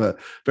 wasn't it? But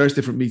various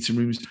different meeting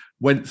rooms.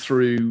 Went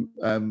through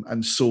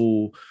and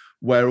saw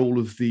where all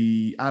of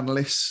the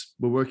analysts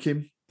were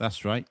working.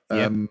 That's right.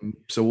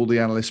 So all the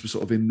analysts were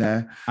sort of in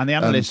there, and the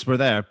analysts were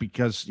there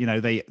because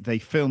they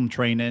film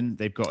training.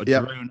 They've got a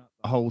drone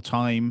the whole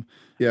time,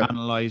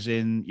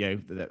 analyzing.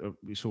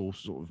 We saw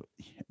sort of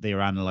they were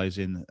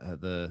analyzing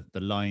the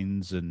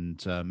lines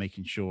and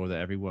making sure that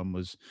everyone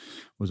was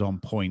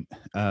on point.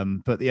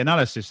 But the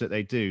analysis that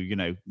they do,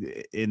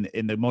 in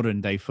the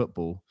modern day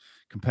football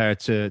compared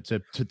to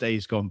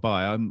days gone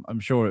by, I'm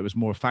sure it was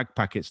more fag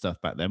packet stuff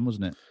back then,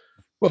 wasn't it?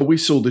 Well, we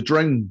saw the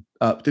drone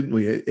up, didn't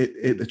we,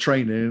 at the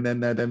training, and then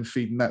they're then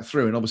feeding that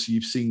through. And obviously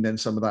you've seen then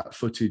some of that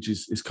footage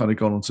is kind of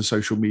gone onto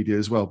social media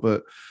as well.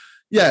 But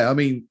yeah, I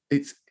mean,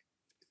 it's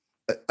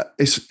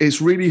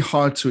really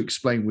hard to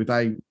explain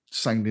without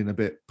sounding a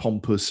bit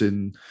pompous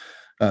and,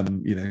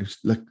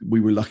 we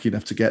were lucky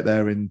enough to get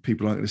there and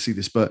people aren't going to see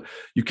this, but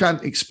you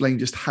can't explain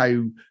just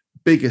how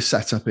big a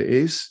setup it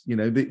is.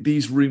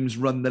 These rooms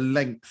run the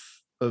length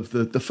of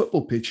the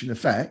football pitch in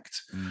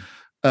effect.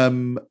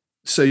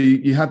 So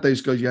you had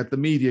those guys, you had the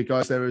media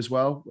guys there as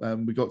well.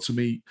 We got to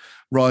meet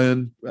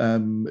Ryan,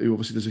 who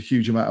obviously does a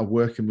huge amount of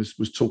work and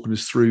was talking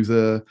us through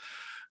the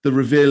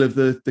reveal of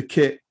the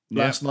kit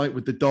last night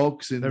with the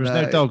dogs. And there was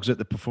no dogs at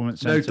the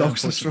performance centre. No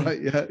dogs, that's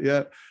right.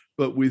 Yeah.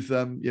 But with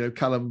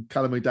Callum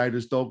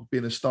O'Dowda's dog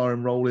being a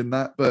starring role in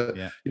that. But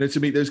to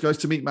meet those guys,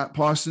 to meet Matt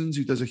Parsons,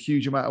 who does a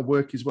huge amount of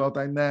work as well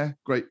down there.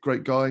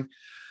 Great guy.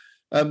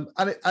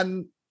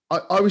 And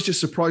I was just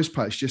surprised,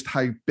 Patch, just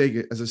how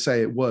big, as I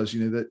say, it was.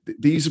 That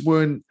these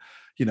weren't,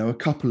 a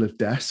couple of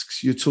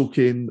desks. You're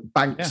talking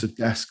banks of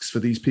desks for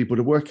these people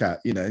to work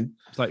at.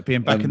 It's like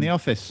being back in the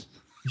office.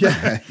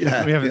 Yeah.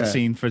 We haven't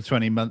seen for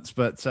 20 months,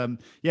 but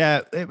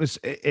it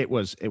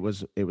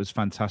was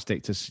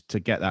fantastic to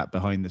get that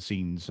behind the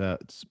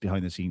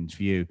scenes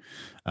view.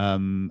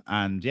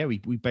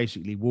 We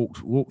basically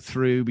walked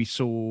through. We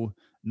saw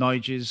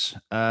Nigel's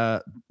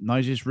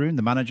room,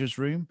 the manager's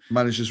room.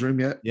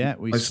 Yeah.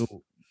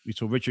 We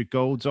saw Richard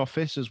Gould's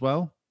office as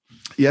well.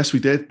 Yes, we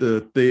did.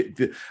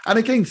 The and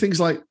again, things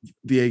like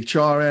the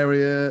HR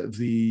area,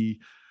 there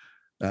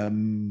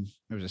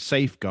was a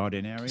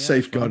safeguarding area.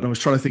 Safeguarding. I was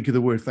trying to think of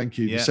the word. Thank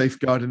you. Yeah. The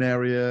safeguarding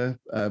area.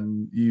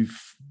 You've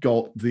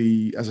got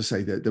as I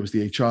say, there was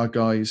the HR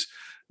guys.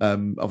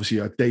 Obviously,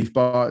 you had Dave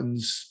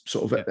Barton's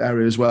sort of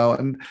area as well,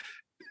 and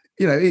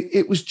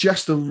it was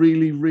just a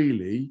really,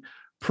 really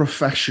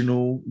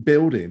professional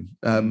building.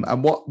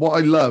 And what I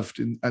loved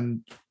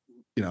and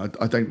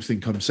I don't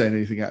think I'm saying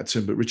anything out of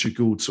turn, but Richard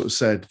Gould sort of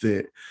said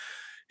that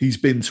he's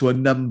been to a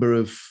number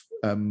of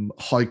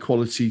high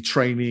quality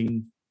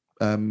training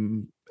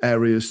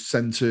areas,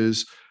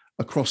 centres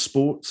across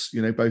sports,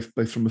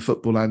 both from the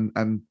football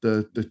and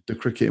the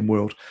cricketing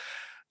world.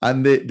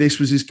 And this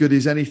was as good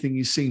as anything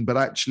he's seen, but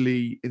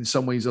actually in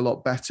some ways a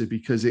lot better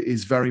because it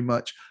is very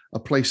much a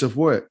place of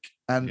work.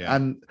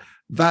 And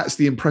that's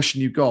the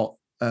impression you got.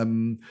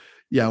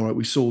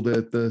 We saw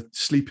the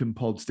sleeping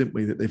pods, didn't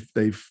we? That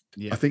they've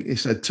I think they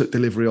said took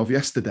delivery of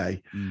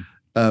yesterday,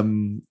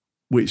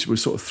 which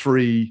was sort of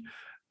three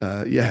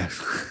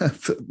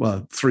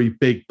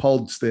big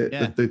pods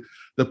that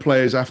the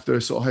players after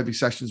sort of heavy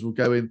sessions will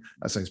go in.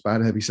 That sounds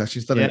bad, heavy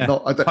sessions, doesn't it? I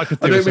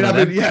don't mean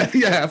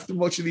having, after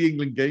watching the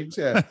England games,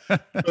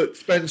 but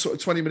spend sort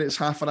of 20 minutes,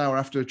 half an hour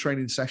after a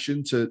training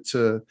session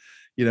to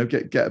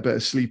get a bit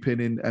of sleep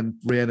in and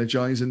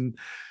re-energize, and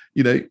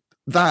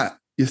that.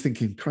 You're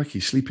thinking, crikey,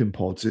 sleeping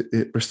pods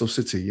at Bristol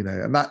City,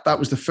 and that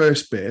was the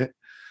first bit.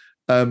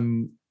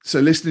 So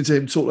listening to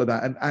him talk like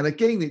that, and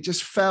again, it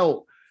just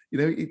felt,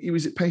 he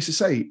was at pace to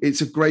say,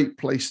 it's a great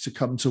place to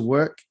come to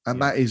work,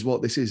 and that is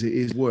what this is. It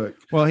is work.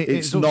 Well,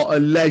 it's not a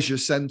leisure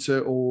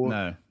centre, or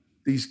no.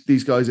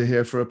 These guys are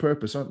here for a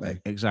purpose, aren't they?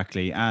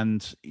 Exactly.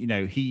 And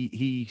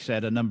he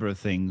said a number of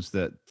things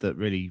that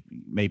really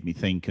made me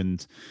think,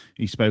 and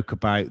he spoke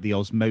about the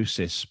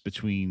osmosis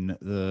between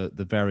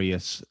the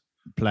various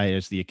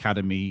players, the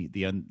academy,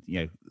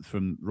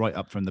 from right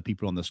up from the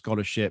people on the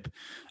scholarship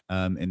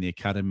in the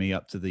academy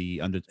up to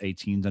the under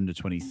 18s, under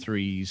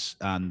 23s,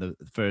 and the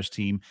first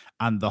team,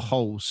 and the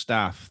whole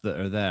staff that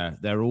are there.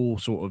 They're all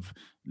sort of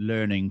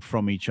learning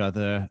from each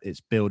other.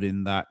 It's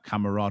building that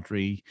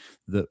camaraderie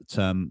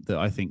that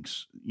I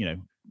think's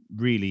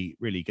really,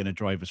 really going to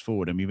drive us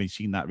forward. And we've even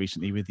seen that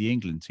recently with the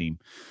England team.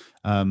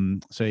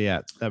 So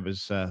yeah, that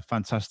was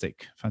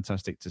fantastic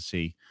to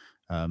see.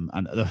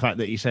 And the fact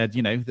that you said,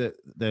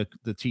 that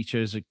the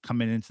teachers are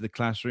coming into the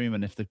classroom,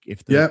 and if the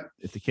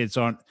kids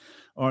aren't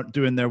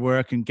doing their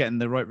work and getting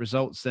the right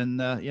results, then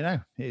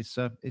it's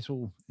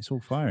all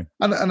firing.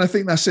 And I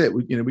think that's it.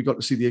 We got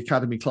to see the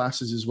academy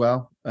classes as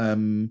well.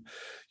 The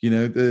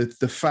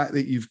fact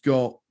that you've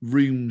got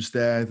rooms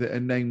there that are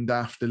named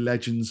after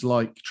legends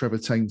like Trevor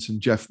Tainton,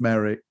 Jeff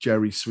Merrick,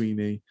 Jerry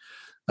Sweeney.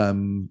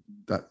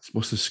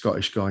 What's the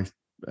Scottish guy?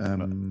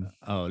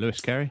 Lewis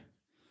Carey.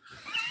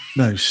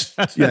 No,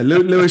 yeah,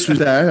 Lewis was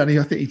there, and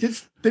I think he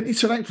didn't he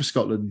turn out for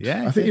Scotland?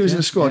 Yeah, I think he was in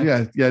the squad.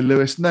 Yeah,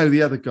 Lewis. No,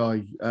 the other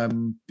guy, I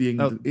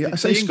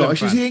say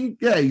Scottish. He's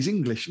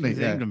English, isn't he? He's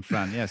an England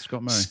fan. Yeah,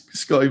 Scott Murray.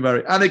 Scotty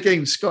Murray, and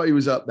again, Scotty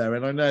was up there,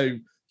 and I know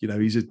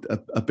he's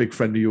a big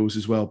friend of yours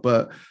as well,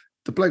 but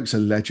the bloke's a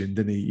legend,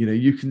 isn't he?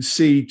 You can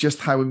see just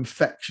how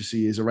infectious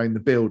he is around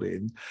the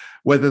building,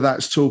 whether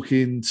that's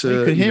talking to.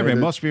 You could hear him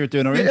whilst we were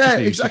doing our interviews. Yeah,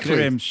 exactly. You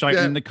could hear him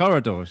shouting in the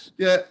corridors.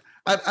 Yeah,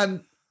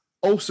 and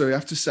also I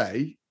have to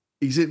say,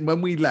 he's in when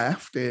we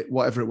left at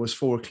whatever it was,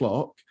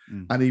 4:00,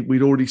 and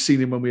we'd already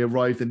seen him when we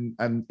arrived,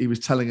 and he was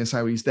telling us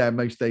how he's there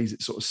most days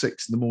at sort of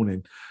 6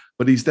 a.m,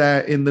 but he's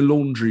there in the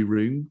laundry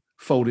room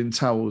folding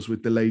towels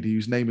with the lady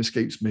whose name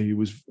escapes me, who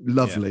was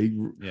lovely.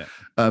 Yeah.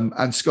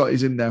 And Scott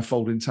is in there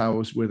folding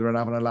towels with her and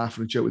having a laugh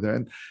and a joke with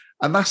her,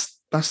 and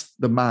that's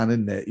the man,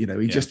 isn't it?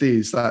 He just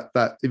is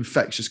that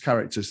infectious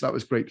character. So that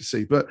was great to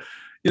see. But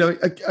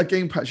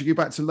again, Pat, you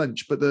go back to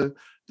lunch, but the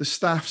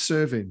staff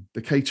serving,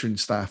 the catering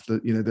staff,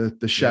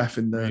 the chef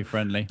and very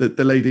friendly,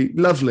 the lady,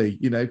 lovely,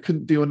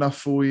 couldn't do enough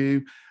for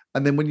you.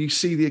 And then when you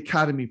see the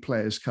academy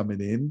players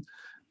coming in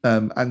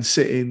and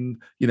sitting,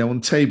 on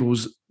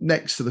tables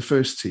next to the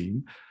first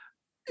team,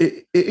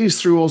 it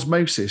is through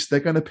osmosis. They're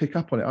going to pick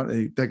up on it, aren't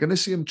they? They're going to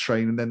see them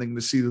train, and then they're going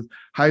to see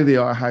how they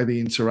are, how they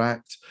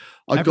interact.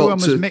 Everyone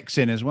was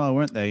mixing as well,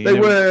 weren't they? They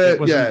were,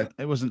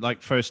 It wasn't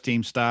like first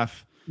team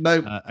staff,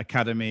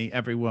 academy.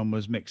 Everyone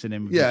was mixing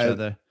in with each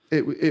other.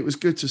 It was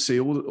good to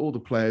see all the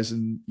players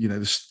and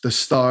the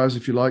stars,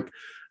 if you like,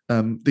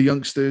 the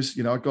youngsters.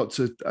 I got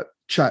to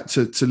chat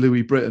to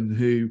Louis Britton,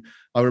 who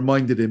I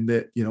reminded him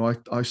that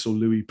I saw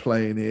Louis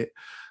playing it,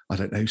 I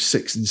don't know,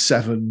 6 and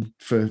 7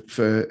 for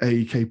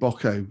AEK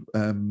Bocco,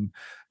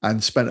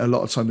 and spent a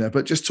lot of time there.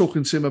 But just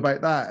talking to him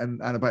about that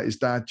and about his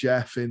dad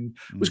Jeff, and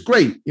it was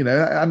great,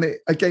 and it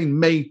again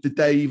made the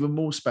day even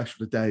more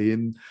special today.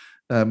 And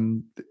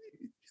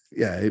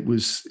it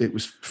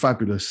was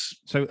fabulous.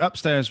 So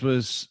upstairs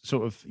was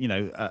sort of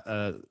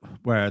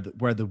where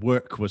the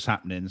work was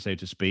happening, so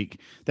to speak.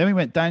 Then we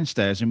went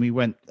downstairs and we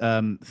went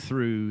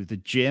through the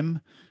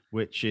gym,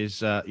 which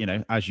is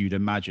as you'd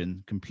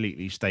imagine,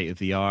 completely state of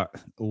the art.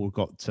 All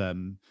got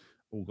the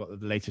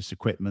latest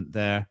equipment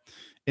there.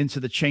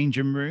 Into the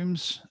changing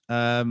rooms,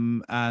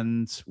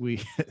 and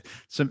we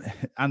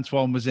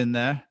Antoine was in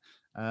there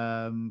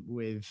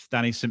with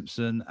Danny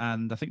Simpson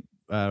and I think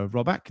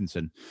Rob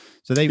Atkinson.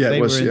 So they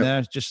were in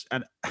there just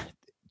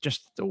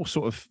all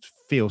sort of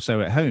feel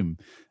so at home.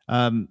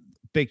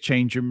 Big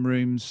changing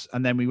rooms,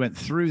 and then we went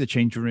through the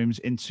changing rooms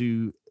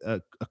into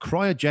a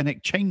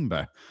cryogenic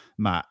chamber,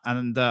 Matt.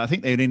 And I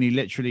think they'd only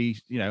literally,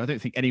 I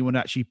don't think anyone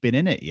had actually been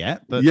in it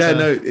yet. But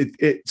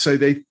so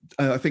they,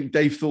 I think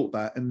Dave thought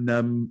that, and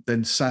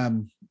then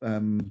Sam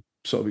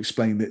sort of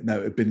explained that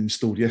it had been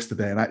installed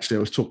yesterday. And actually,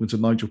 I was talking to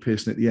Nigel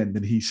Pearson at the end,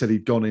 and he said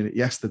he'd gone in it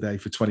yesterday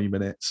for 20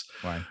 minutes.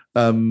 Right.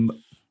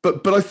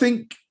 But I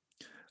think,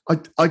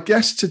 I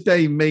guess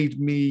today made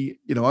me,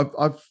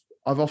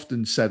 I've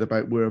often said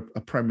about we're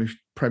a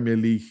Premier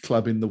League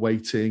club in the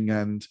waiting,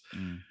 and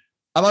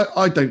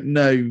I don't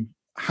know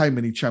how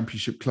many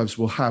Championship clubs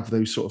will have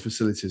those sort of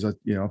facilities.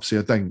 Obviously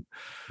I don't,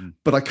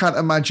 but I can't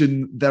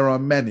imagine there are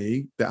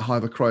many that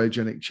have a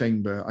cryogenic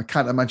chamber. I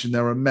can't imagine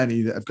there are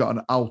many that have got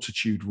an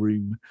altitude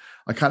room.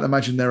 I can't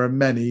imagine there are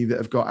many that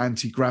have got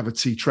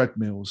anti-gravity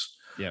treadmills.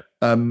 Yeah.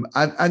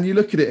 And you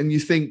look at it and you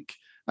think,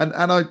 and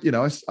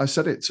I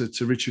said it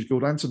to Richard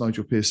Gould and to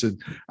Nigel Pearson,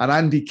 and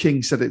Andy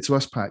King said it to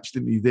us, Patch,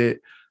 didn't he? That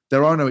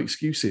there are no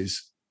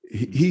excuses.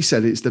 He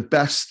said it's the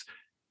best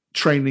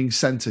training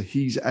centre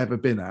he's ever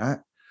been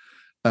at.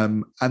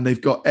 And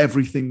they've got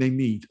everything they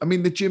need. I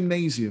mean, the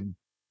gymnasium,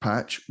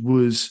 Patch,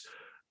 was,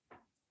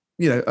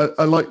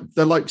 like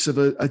the likes of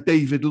a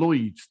David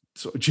Lloyd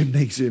sort of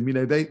gymnasium.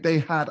 They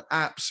had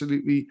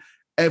absolutely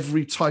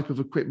every type of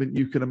equipment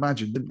you can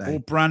imagine, didn't they? All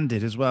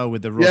branded as well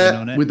with the Robin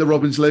on it. With the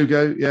Robins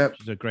logo, yeah.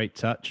 Which is a great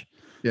touch.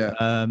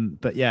 Yeah.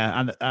 But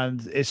yeah,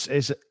 and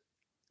it's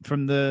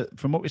from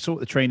what we saw at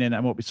the training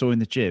and what we saw in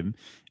the gym,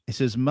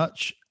 it's as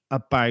much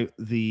about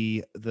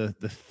the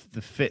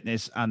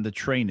fitness and the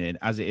training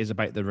as it is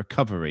about the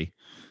recovery.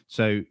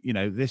 So,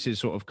 this has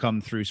sort of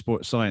come through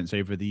sports science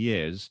over the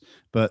years.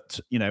 But,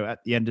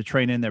 at the end of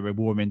training, they were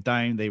warming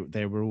down.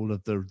 They were all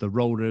of the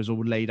rollers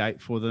all laid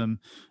out for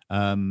them.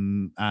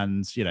 And,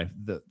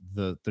 the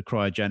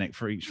cryogenic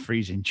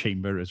freezing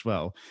chamber as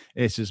well.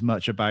 It's as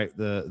much about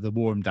the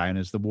warm down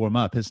as the warm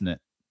up, isn't it?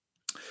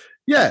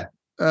 Yeah.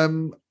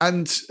 And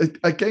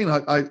again,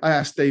 I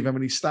asked Dave how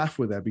many staff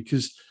were there,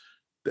 because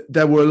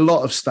there were a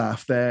lot of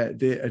staff there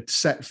that had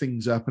set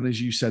things up, and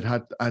as you said,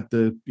 had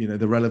the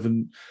the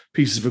relevant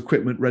pieces of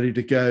equipment ready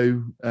to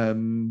go.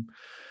 And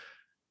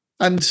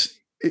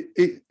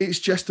it's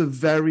just a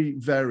very,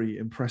 very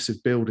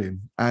impressive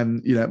building.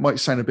 And it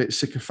might sound a bit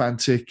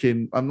sycophantic,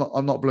 and I'm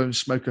not blowing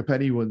smoke up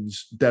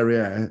anyone's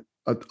derriere.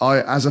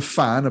 I, as a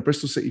fan, a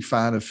Bristol City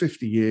fan of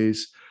 50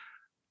 years.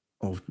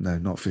 Oh no,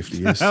 not 50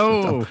 years.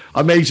 Oh.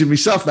 I'm aging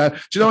myself now. Do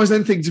you know? I was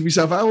then thinking to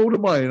myself, how old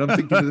am I? And I'm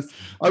thinking,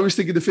 I was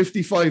thinking the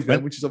 55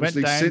 then, which is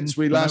obviously since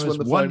we last won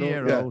the final. 1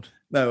 year old.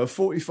 No,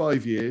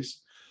 45 years.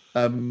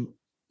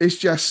 It's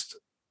just,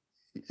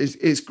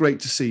 it's great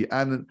to see,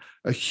 and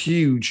a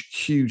huge,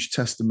 huge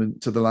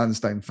testament to the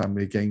Lansdowne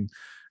family again.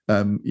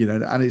 And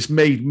it's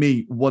made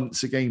me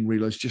once again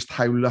realise just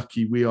how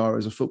lucky we are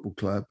as a football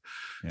club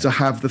to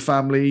have the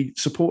family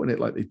supporting it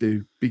like they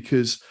do,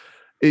 because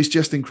it's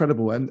just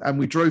incredible. And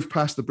we drove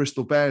past the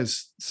Bristol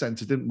Bears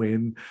Centre, didn't we?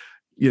 And,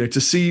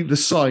 to see the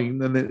sign,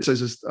 and it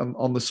says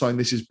on the sign,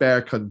 this is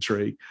Bear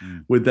Country,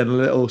 with then a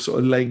little sort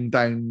of laying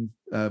down,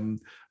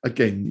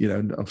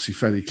 again, obviously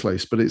fairly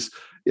close, but it's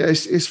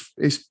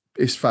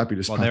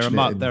fabulous.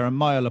 Well, they're a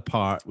mile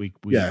apart. We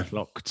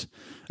clocked.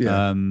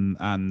 Yeah.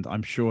 And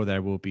I'm sure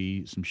there will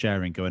be some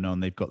sharing going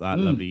on. They've got that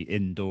lovely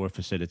indoor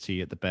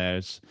facility at the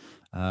Bears.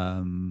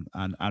 And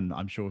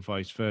I'm sure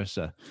vice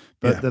versa.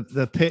 But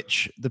the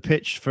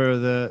pitch for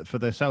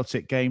the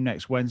Celtic game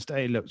next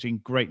Wednesday looks in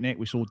great nick.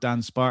 We saw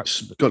Dan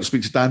Sparks. Got to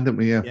speak to Dan, didn't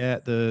we? Yeah,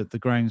 the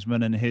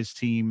groundsman and his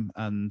team,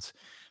 and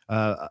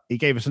he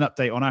gave us an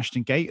update on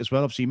Ashton Gate as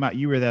well. Obviously, Matt,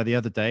 you were there the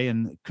other day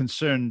and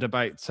concerned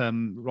about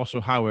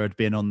Russell Howard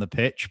being on the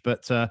pitch,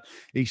 but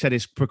he said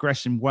it's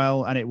progressing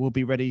well and it will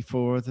be ready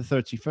for the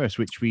 31st,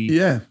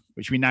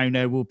 which we now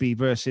know will be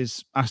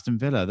versus Aston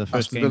Villa, the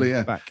first game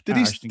back. Did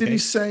he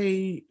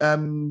say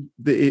that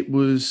it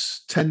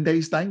was 10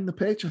 days down the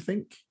pitch? I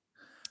think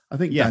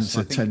Dan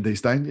said 10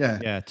 days down.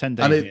 Yeah, 10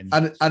 days.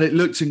 And it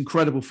looks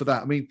incredible for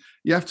that. I mean,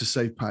 you have to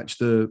say, Patch,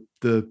 the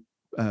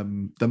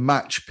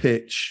match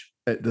pitch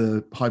at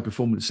the High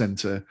Performance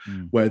Centre,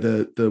 where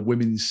the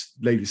women's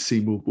ladies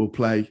team will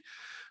play.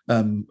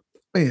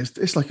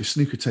 It's like a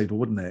snooker table,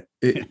 wasn't it?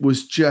 It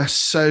was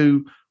just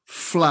so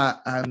flat,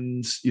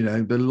 and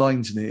the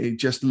lines in it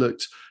just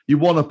looked, you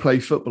want to play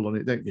football on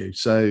it, don't you?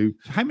 So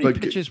how many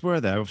pitches were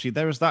there? Obviously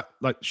there was that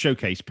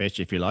showcase pitch,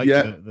 if you like.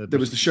 There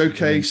was the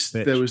showcase,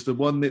 there was the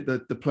one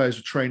that the players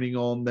were training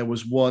on, there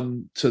was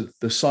one to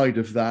the side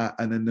of that,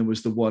 and then there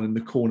was the one in the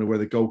corner where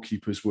the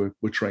goalkeepers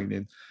were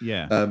training.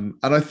 And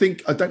I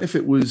don't know if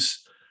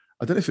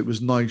it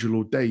was Nigel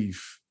or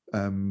Dave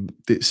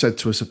that said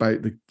to us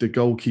about the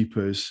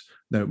goalkeepers.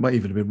 No, it might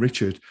even have been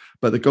Richard,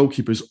 but the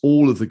goalkeepers,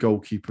 all of the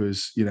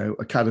goalkeepers,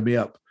 academy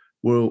up,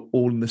 were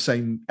all in the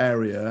same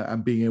area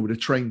and being able to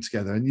train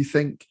together. And you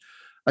think,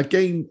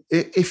 again,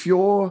 if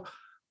you're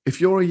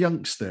a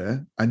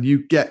youngster and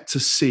you get to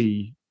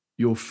see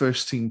your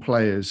first team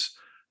players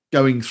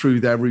going through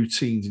their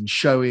routines and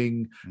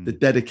showing the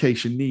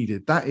dedication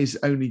needed, that is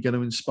only going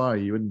to inspire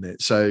you, isn't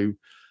it? So,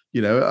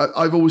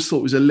 I've always thought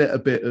it was a little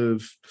bit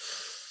of,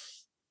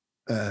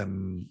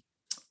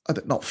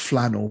 not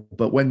flannel,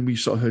 but when we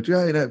sort of heard,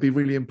 it'd be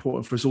really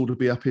important for us all to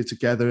be up here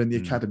together in the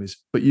academies.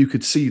 But you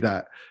could see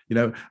that,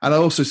 and I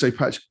also say,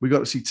 Patch, we got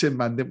to see Tin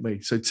Man, didn't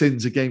we? So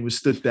Tins again was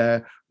stood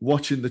there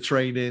watching the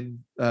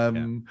training.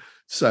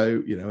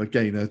 So,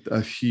 again,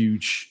 a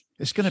huge.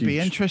 It's going to be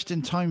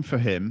interesting time for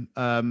him.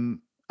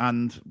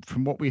 And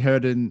from what we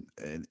heard in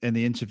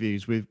the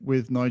interviews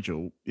with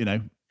Nigel,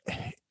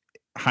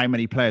 how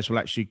many players will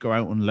actually go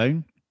out on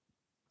loan?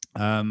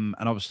 And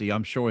obviously,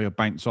 I'm sure he'll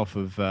bounce off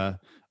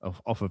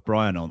of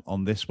Brian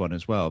on this one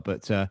as well.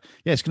 But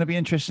it's going to be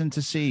interesting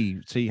to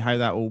see how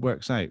that all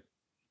works out.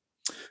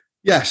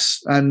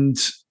 Yes, and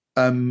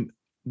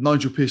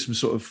Nigel Pearson was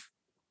sort of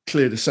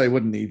clear to say,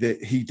 wasn't he,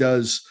 that he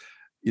does,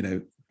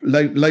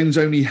 loans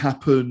only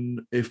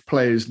happen if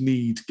players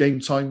need game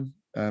time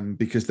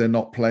because they're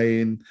not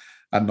playing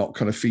and not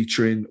kind of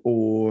featuring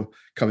or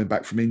coming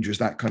back from injuries,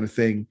 that kind of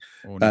thing.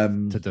 Or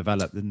to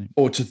develop, didn't he?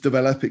 Or to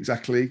develop,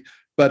 exactly.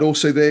 But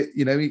also that,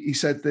 he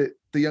said that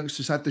the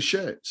youngsters had the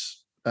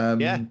shirts. That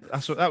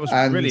was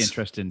really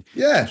interesting.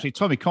 Yeah. Actually,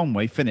 Tommy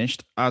Conway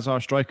finished as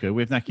our striker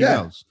with Necky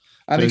Wells.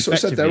 And so he sort of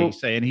said they're all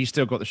saying he's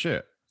still got the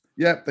shirt.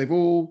 Yeah, they're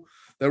all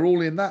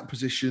in that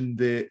position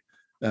that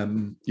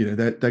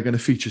they're going to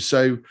feature.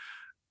 So,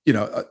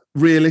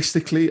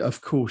 realistically,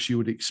 of course, you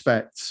would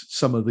expect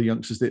some of the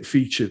youngsters that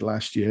featured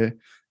last year.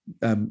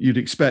 You'd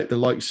expect the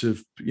likes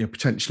of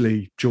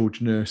potentially George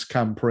Nurse,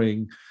 Cam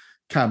Pring.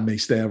 Cam may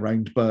stay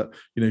around, but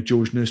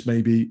George Nurse,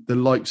 maybe the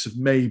likes of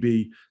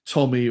maybe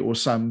Tommy or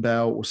Sam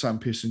Bell or Sam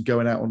Pearson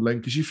going out on loan,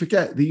 because you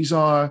forget these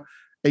are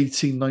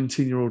 18,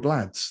 19-year-old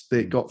lads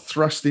that got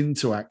thrust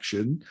into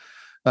action.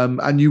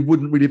 And you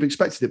wouldn't really have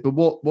expected it. But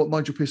what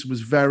Nigel Pearson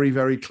was very,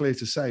 very clear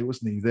to say,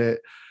 wasn't he, that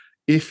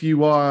if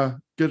you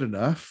are good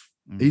enough,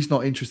 he's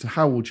not interested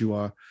how old you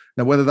are.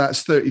 Now, whether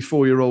that's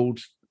 34-year-old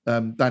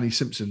Danny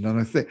Simpson,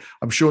 and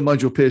I'm sure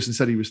Nigel Pearson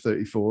said he was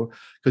 34,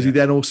 because he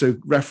then also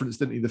referenced,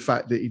 didn't he, the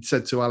fact that he'd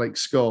said to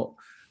Alex Scott,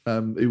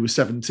 who was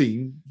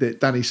 17,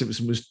 that Danny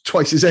Simpson was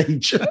twice his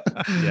age.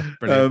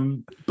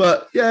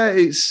 But yeah,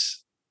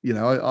 it's,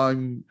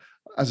 I'm,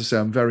 as I say,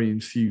 I'm very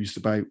enthused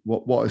about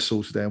what I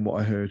saw today and what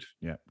I heard.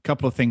 Yeah, a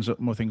couple of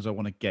more things I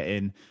want to get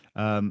in.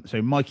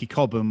 So Mikey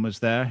Cobham was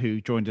there,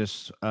 who joined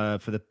us for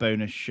the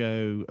bonus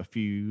show a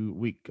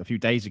few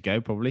days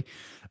ago, probably.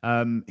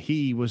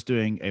 He was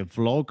doing a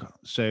vlog,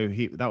 so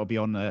that will be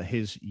on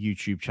his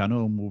YouTube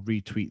channel, and we'll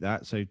retweet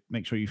that. So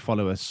make sure you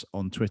follow us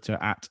on Twitter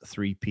at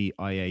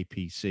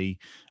 3PIAPC,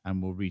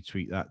 and we'll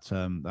retweet that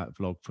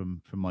vlog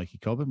from Mikey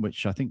Cobham,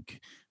 which I think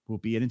will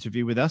be an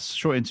interview with us.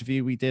 Short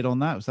interview we did on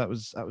that. So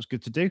that was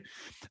good to do.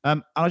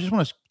 And I just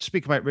want to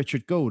speak about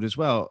Richard Gould as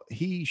well.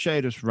 He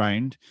showed us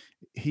round.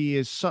 He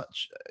is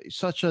such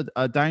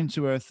a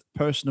down-to-earth,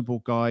 personable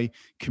guy.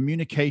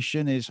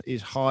 Communication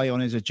is high on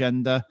his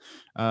agenda.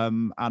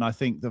 And I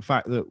think the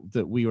fact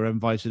that we were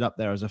invited up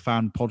there as a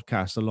fan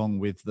podcast along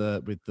with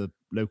the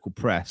local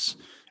press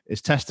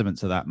is testament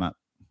to that, Matt.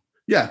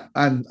 Yeah,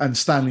 and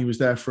Stanley was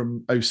there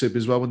from OSIB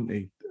as well, wasn't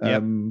he?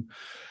 Yep.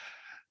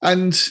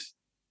 And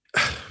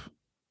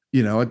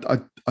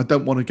I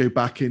don't want to go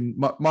back in.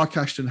 Mark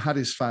Ashton had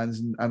his fans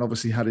and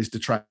obviously had his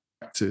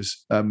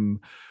detractors.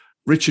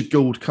 Richard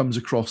Gould comes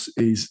across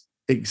is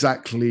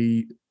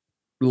exactly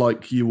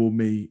like you or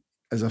me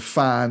as a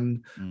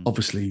fan.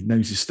 Obviously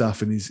knows his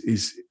stuff and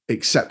is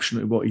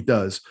exceptional at what he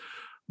does,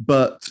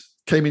 but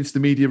came into the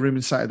media room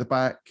and sat at the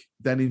back,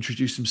 then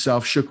introduced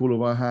himself, shook all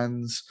of our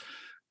hands.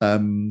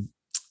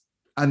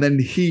 And then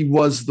he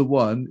was the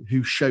one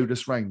who showed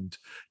us round.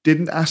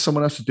 Didn't ask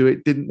someone else to do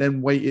it. Didn't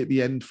then wait at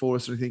the end for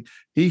us or anything.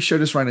 He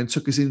showed us round and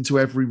took us into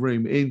every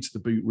room, into the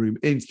boot room,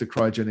 into the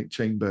cryogenic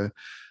chamber.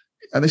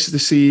 And this is the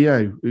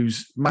CEO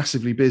who's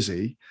massively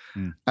busy,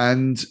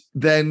 and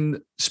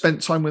then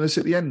spent time with us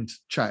at the end,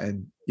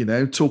 chatting,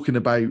 talking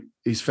about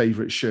his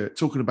favourite shirt,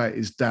 talking about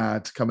his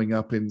dad coming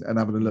up and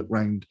having a look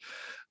round.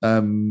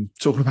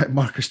 Talking about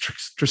Marcus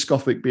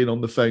Trescothick being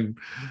on the phone.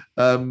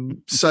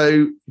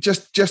 So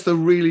just a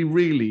really,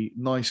 really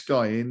nice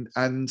guy.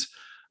 And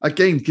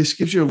again,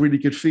 gives you a really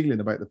good feeling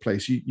about the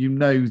place. You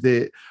know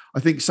that I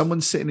think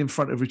someone sitting in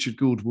front of Richard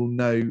Gould will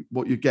know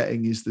what you're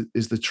getting is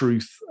the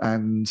truth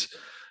and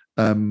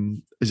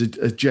is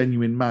a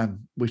genuine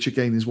man, which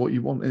again is what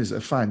you want as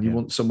a fan. You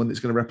want someone that's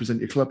going to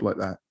represent your club like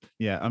that.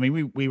 Yeah, I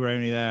mean, we were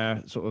only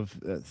there sort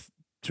of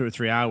 2 or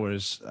 3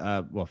 hours,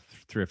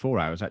 3 or 4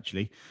 hours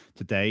actually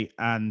today,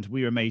 and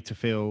we were made to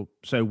feel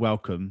so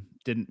welcome.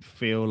 Didn't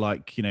feel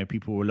like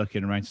people were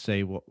looking around to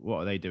say what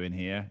are they doing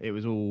here. It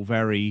was all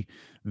very,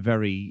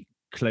 very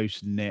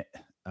close knit,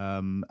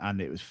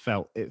 and it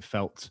felt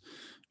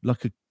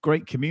like a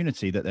great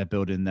community that they're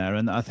building there,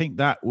 and I think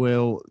that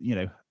will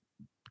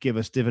give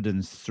us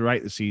dividends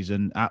throughout the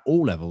season at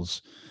all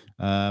levels,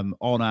 on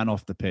and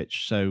off the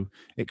pitch. So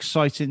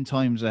exciting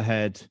times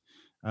ahead.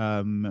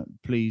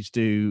 Please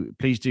do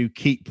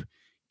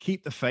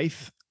keep the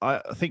faith. I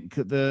think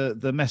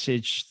the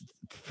message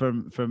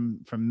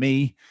from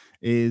me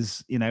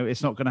is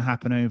it's not going to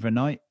happen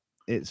overnight.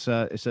 It's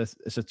a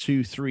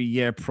 2-3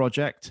 year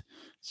project.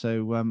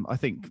 So I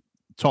think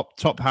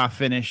top half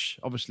finish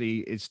obviously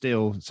is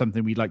still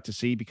something we'd like to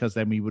see, because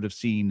then we would have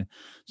seen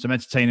some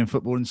entertaining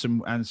football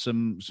and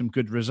some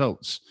good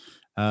results.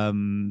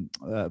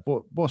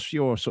 What's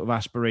your sort of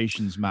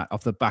aspirations, Matt,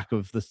 off the back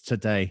of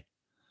today?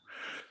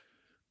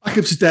 Back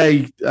of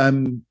today,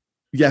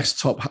 yes,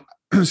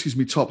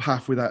 top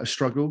half without a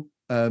struggle.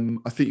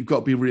 I think you've got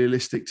to be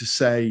realistic to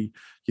say,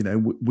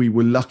 we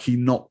were lucky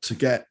not to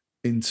get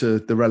into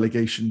the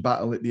relegation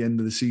battle at the end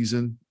of the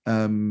season.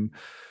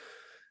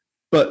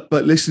 But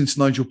listening to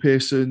Nigel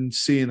Pearson,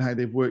 seeing how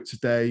they've worked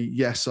today,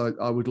 yes,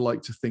 I would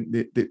like to think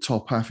that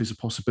top half is a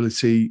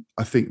possibility.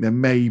 I think there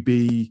may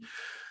be,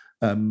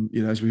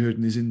 as we heard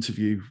in his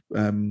interview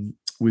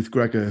with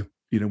Gregor,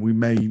 we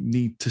may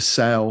need to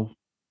sell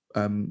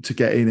to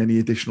get in any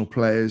additional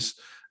players,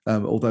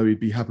 although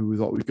he'd be happy with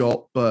what we've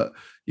got. But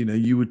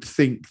you would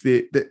think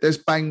that there's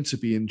bound to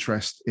be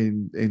interest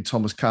in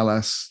Thomas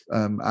Callas,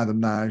 Adam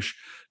Nash,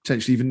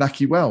 potentially even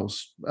Naki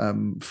Wells,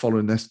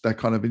 following their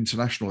kind of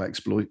international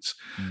exploits.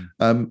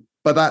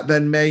 But that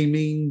then may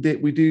mean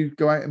that we do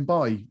go out and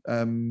buy.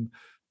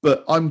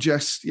 But I'm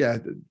just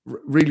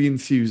really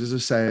enthused. As I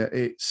say,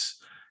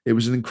 it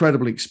was an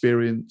incredible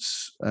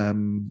experience,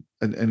 an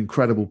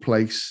incredible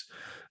place.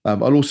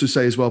 I'll also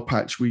say as well,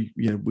 Patch, we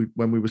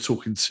when we were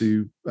talking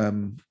to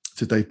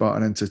Dave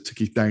Barton and to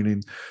Keith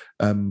Downing,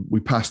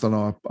 we passed on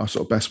our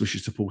sort of best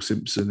wishes to Paul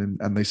Simpson,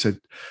 and they said,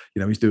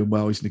 he's doing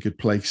well, he's in a good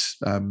place.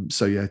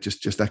 So yeah,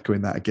 just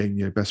echoing that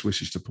again, best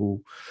wishes to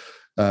Paul.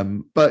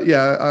 But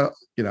yeah,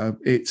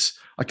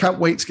 I can't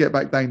wait to get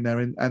back down there,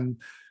 and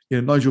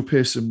Nigel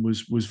Pearson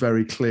was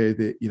very clear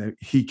that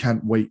he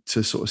can't wait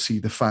to sort of see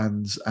the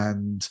fans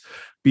and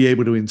be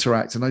able to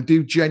interact. And I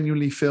do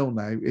genuinely feel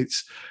now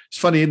it's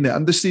funny, isn't it?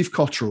 Under Steve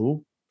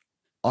Cotterill,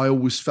 I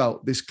always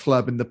felt this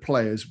club and the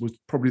players was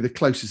probably the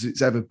closest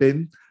it's ever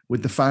been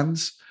with the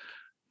fans.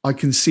 I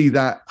can see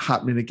that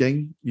happening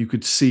again. You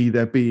could see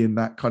there being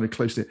that kind of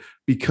closeness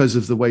because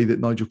of the way that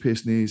Nigel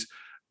Pearson is,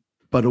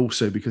 but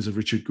also because of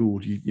Richard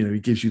Gould. He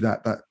gives you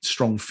that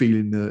strong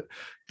feeling that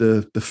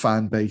the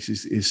fan base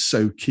is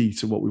so key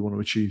to what we want to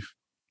achieve.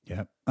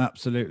 Yeah,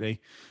 absolutely.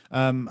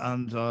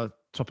 And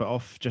top it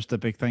off, just a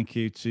big thank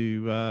you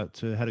to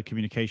Head of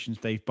Communications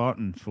Dave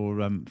Barton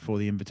for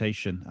the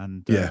invitation,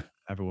 and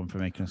everyone for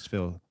making us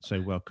feel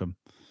so welcome.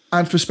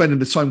 And for spending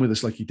the time with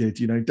us like he did.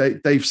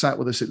 Dave sat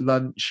with us at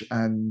lunch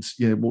and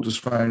walked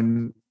us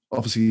around.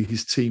 Obviously,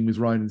 his team with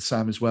Ryan and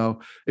Sam as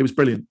well. It was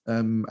brilliant.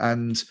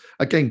 And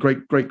again,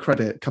 great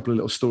credit. A couple of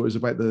little stories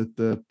about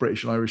the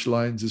British and Irish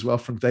Lions as well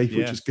from Dave,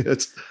 which is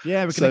good.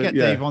 Yeah, we're going to get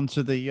Dave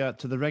onto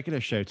the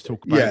regular show to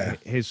talk about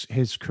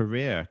his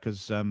career,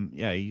 because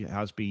he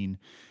has been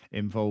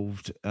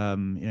involved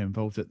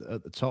involved at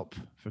the top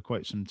for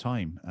quite some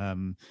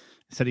time.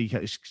 Said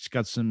he's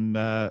got some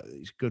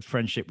good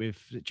friendship with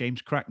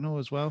James Cracknell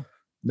as well.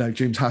 No,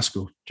 James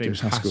Haskell. James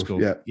Haskell.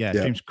 Yeah.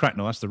 James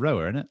Cracknell. That's the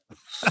rower, isn't it?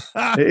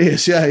 It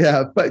is.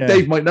 Yeah. But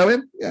Dave might know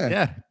him.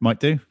 Yeah,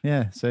 might do.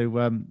 Yeah. So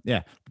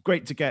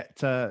great to get.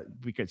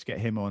 Be great to get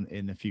him on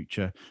in the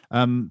future.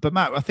 But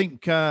Matt, I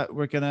think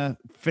we're gonna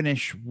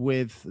finish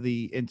with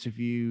the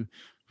interview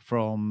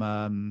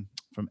from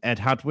Ed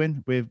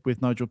Hadwin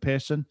with Nigel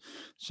Pearson.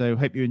 So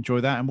hope you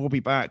enjoy that, and we'll be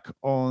back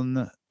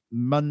on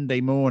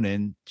Monday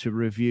morning to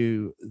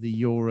review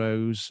the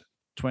Euros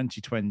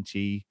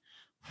 2020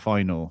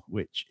 final,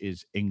 which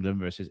is England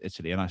versus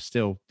Italy. And that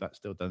still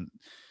doesn't,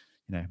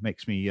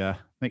 makes me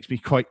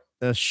quite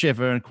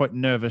shiver and quite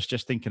nervous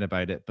just thinking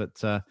about it.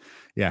 But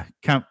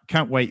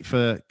can't wait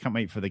for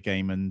the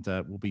game, and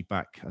we'll be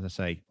back, as I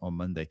say, on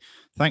Monday.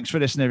 Thanks for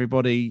listening,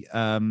 everybody,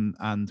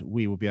 and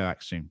we will be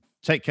back soon.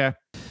 Take care.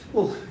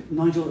 Well,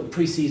 Nigel,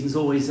 pre-season is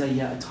always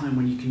a time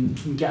when you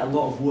can get a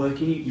lot of work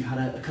in. You've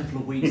had a couple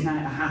of weeks now.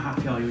 How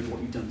happy are you with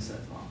what you've done so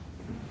far?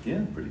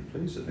 Yeah, pretty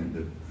pleased. I think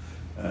that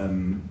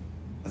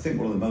I think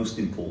one of the most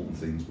important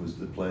things was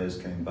the players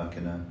came back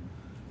in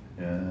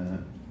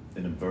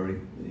very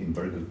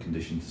good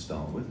condition to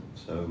start with.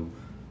 So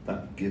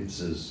that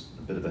gives us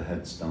a bit of a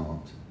head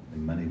start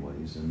in many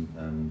ways.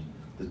 And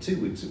the 2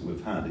 weeks that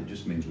we've had, it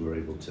just means we're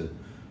able to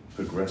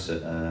progress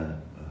at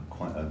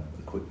quite a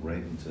quick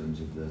rate in terms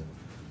of the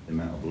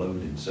amount of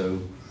loading.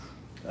 So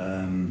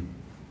I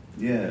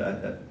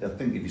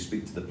think if you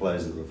speak to the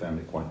players, that have found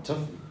it quite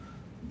tough,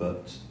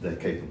 but they're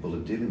capable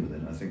of dealing with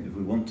it. And I think if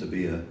we want to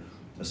be a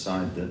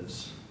side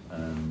that's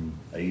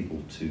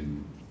able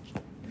to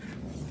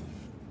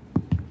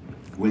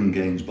win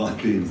games by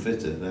being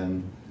fitter,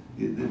 then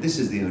this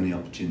is the only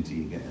opportunity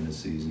you get in a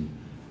season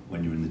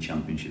when you're in the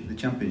Championship. The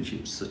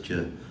Championship's such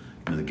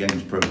the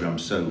games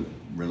program's so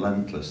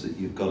relentless that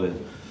you've got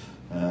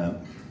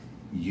to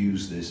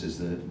use this as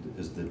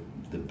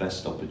the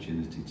best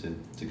opportunity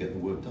to get the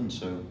work done.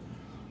 So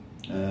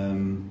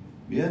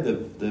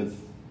they've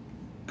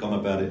gone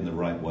about it in the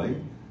right way,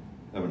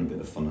 having a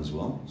bit of fun as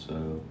well.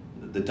 So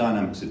the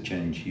dynamics have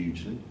changed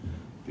hugely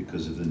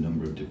because of the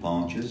number of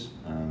departures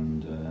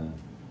and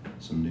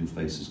some new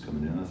faces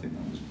coming in. I think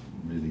that was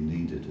really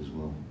needed as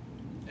well.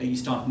 Are you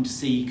starting to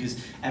see, because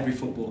every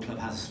football club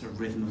has a sort of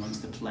rhythm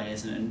amongst the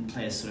players, and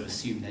players sort of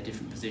assume their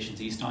different positions,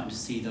 are you starting to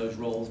see those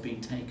roles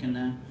being taken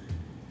now?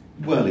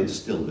 Well, it's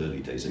still early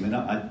days. I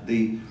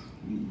mean,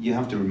 you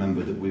have to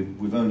remember that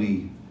we've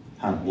only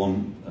had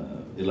one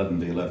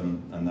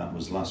 11v11, and that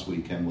was last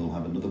weekend. We'll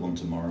have another one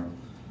tomorrow,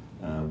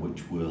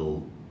 which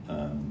will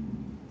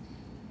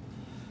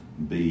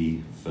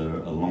be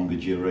for a longer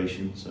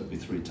duration, so it'll be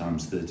 3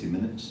 times 30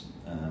 minutes.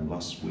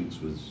 Last week's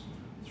was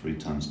 3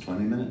 times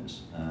 20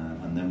 minutes,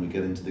 and then we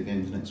get into the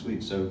games next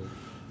week. So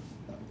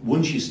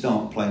once you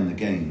start playing the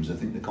games, I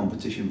think the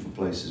competition for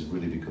places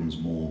really becomes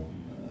more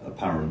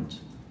apparent.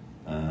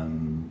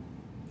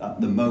 At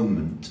the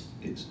moment,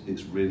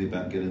 it's really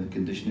about getting the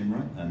conditioning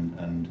right,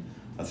 and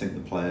I think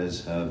the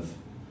players have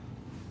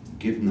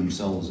given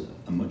themselves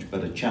a much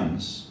better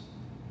chance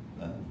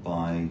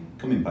by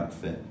coming back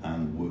fit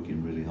and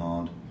working really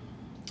hard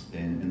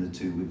in the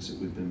 2 weeks that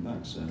we've been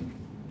back. So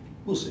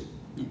we'll see.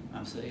 Yeah,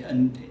 absolutely.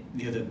 And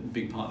the other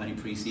big part of any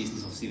pre-season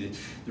is obviously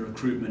the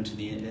recruitment and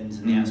the ins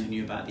and the outs. We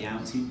knew about the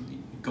outs. You've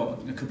got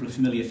a couple of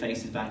familiar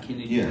faces back in.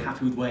 Are you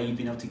happy with where you've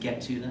been able to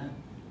get to there?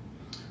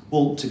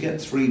 Well, to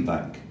get 3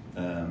 back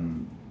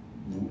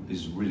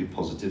is really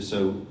positive.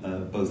 So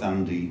both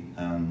Andy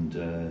and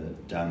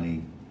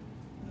Danny,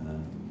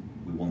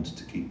 we wanted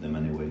to keep them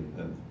anyway.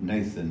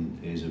 Nathan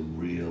is a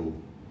real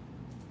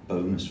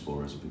bonus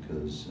for us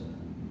because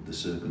the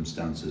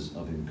circumstances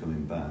of him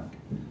coming back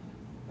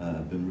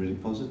have been really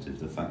positive.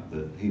 The fact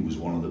that he was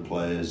one of the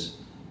players,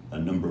 a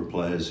number of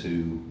players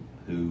who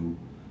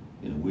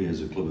we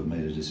as a club have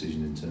made a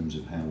decision in terms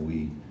of how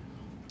we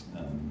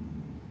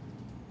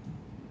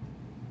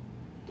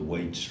the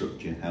wage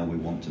structure, how we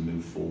want to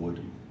move forward,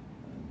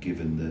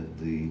 given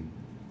the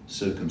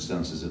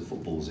circumstances that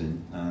football's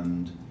in.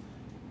 And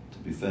to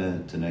be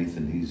fair to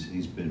Nathan,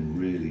 he's been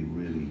really,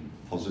 really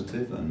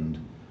positive, and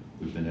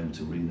we've been able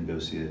to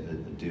renegotiate a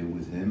deal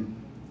with him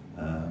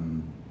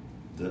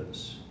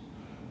that's,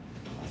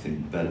 I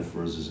think, better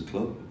for us as a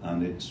club,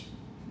 and it's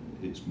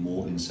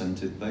more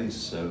incentive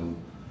based. So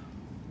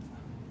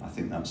I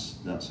think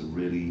that's a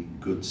really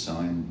good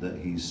sign that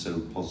he's so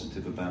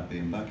positive about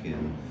being back here.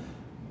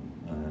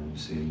 You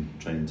see him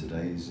training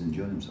today; he's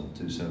enjoying himself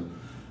too. So,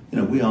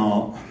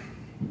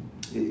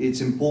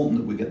 it's important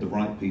that we get the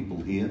right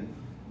people here.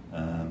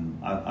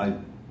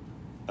 I've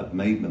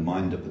made my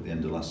mind up at the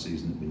end of last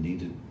season that we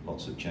needed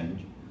lots of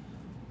change,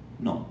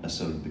 not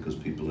necessarily because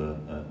people are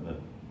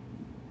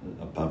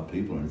bad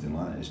people or anything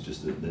like that. It's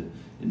just that it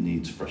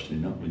needs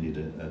freshening up. We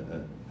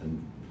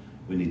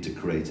need to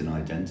create an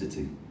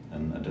identity,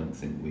 and I don't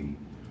think we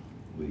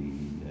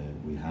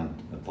had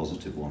a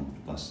positive one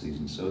last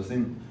season. So I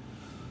think,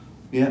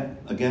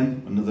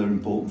 again, another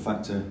important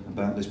factor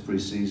about this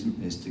pre-season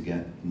is to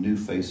get new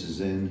faces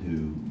in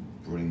who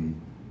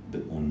bring a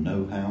bit more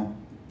know-how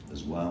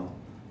as well,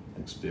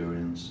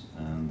 experience,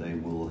 and they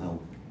will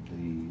help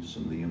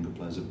some of the younger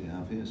players that we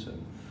have here. So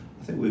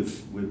I think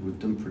we've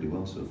done pretty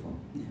well so far.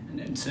 Yeah,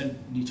 and so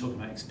you talk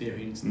about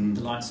experience, the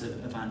likes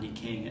of Andy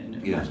King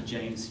and Matty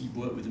James. You've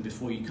worked with them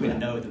before, you kind of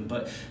know them,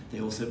 but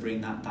they also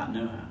bring that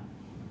know-how.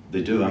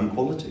 They do, and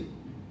quality.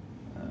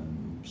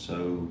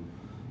 So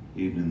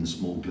even in the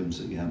small glimpse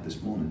that you had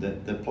this morning,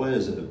 they're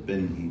players that have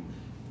been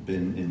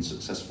in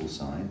successful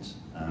sides,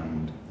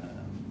 and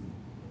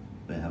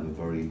they have a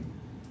very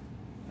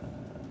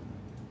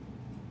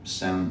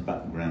sound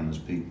background as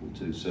people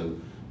too. So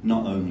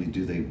not only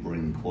do they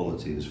bring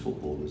quality as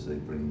footballers, they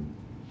bring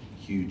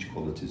huge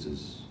qualities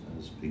as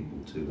people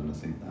too. And I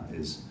think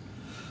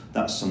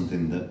that's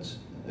something that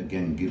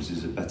again gives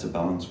us a better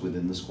balance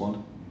within the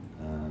squad.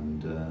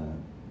 And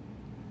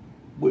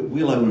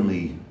we'll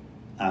only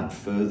add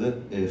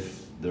further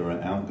if there are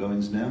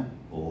outgoings now,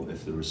 or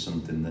if there is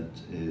something that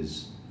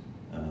is,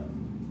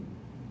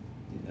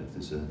 if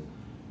there's a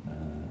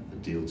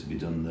deal to be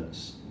done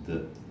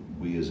that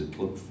we as a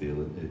club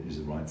feel is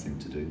the right thing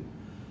to do.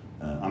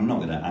 I'm not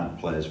going to add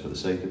players for the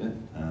sake of it,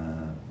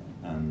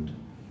 and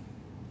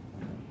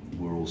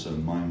we're also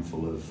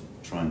mindful of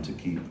trying to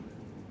keep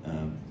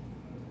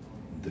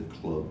the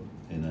club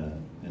in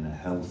a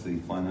healthy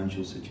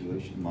financial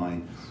situation.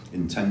 My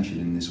intention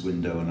in this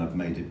window, and I've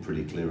made it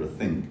pretty clear, I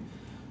think,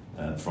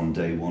 from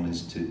day one,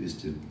 is to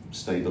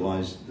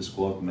stabilise the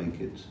squad,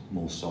 make it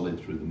more solid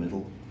through the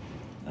middle.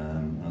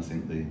 And I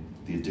think the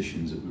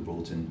additions that we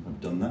brought in have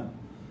done that.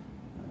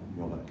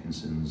 Rob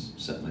Atkinson's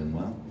settling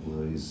well,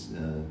 although he's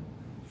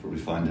probably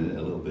finding it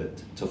a little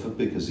bit tougher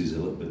because he's a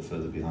little bit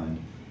further behind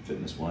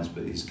fitness-wise.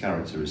 But his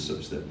character is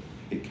such that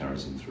it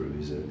carries him through.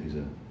 He's a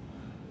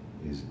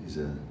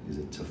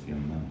tough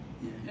young man.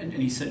 Yeah, and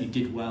he certainly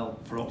did well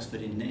for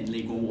Oxford in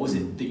League One. What was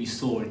it that you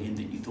saw in him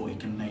that you thought he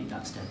can make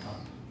that step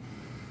up?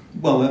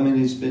 Well, I mean,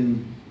 he's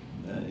been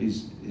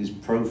his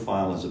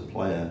profile as a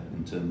player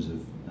in terms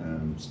of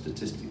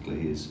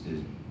statistically is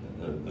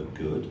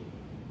good.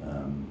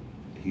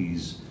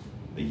 He's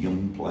a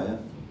young player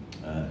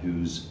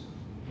who's,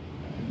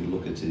 if you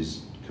look at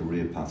his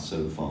career path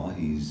so far,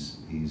 he's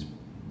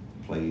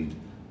played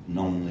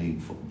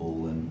non-league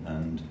football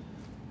and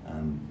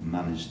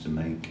managed to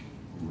make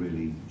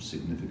really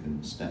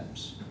significant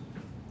steps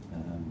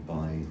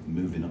by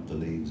moving up the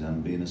leagues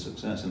and being a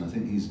success. And I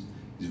think he's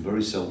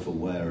very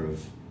self-aware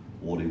of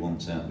what he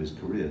wants out of his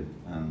career,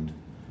 and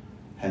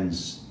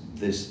hence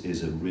this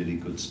is a really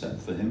good step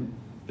for him.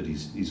 But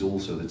he's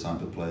also the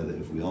type of player that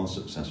if we are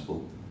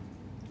successful,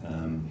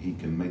 he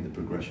can make the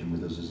progression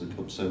with us as a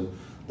club. So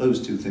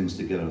those two things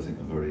together, I think,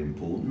 are very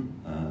important.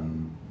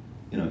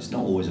 It's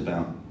not always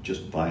about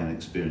just buying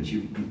experience.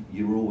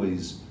 You're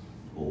always,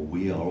 or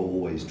we are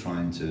always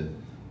trying to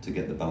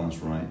get the balance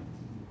right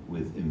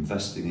with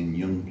investing in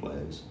young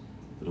players,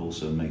 but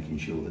also making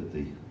sure that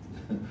the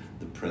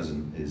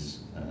present is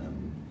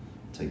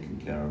taken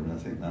care of. And I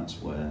think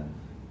that's where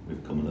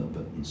we've come a little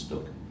bit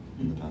unstuck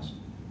in the past.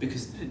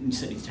 Because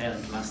certainly the tail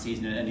end of last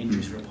season and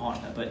injuries were a part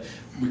of that, but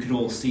we could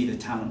all see the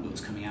talent that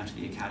was coming out of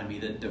the academy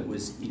that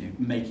was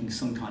making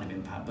some kind of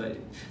impact, but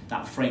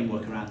that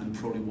framework around them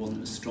probably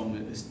wasn't as strong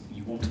as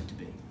you wanted it to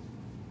be.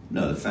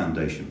 No, the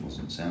foundation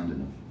wasn't sound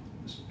enough,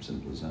 as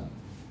simple as that.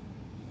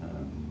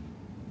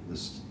 The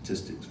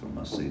statistics from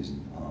last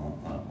season are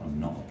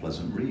not a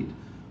pleasant read,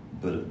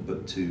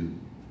 but to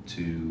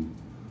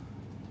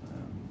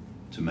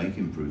make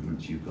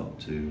improvements, you've got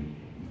to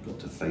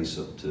face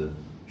up to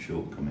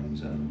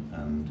shortcomings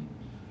and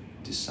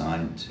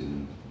decide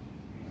to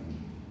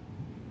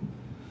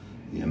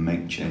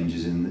make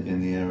changes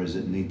in the areas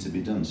that need to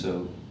be done.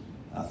 So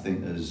I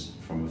think, as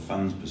from a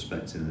fan's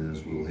perspective,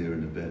 as we'll hear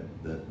in a bit,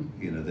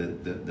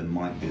 that there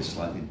might be a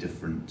slightly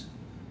different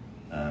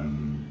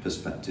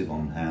perspective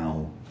on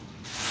how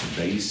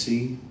they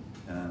see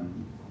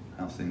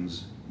how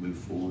things move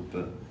forward.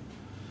 But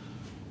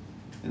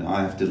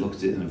I have to look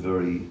at it in a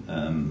very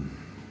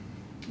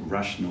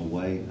rational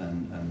way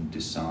and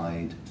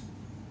decide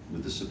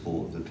with the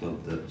support of the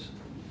club that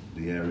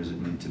the areas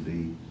that need to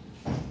be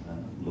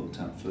looked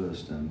at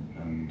first,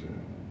 and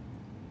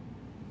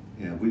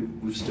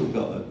we've still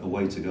got a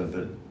way to go,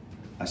 but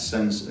I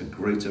sense a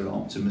greater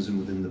optimism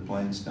within the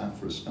playing staff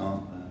for a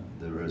start.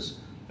 There is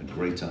a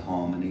greater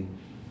harmony,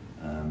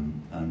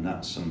 and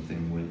that's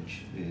something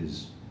which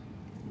is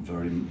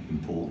very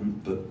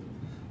important. But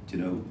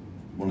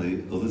one of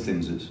the other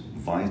things that's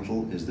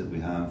vital is that we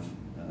have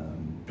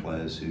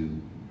players who,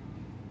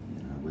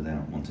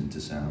 without wanting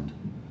to sound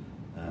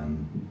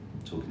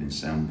talking in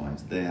sound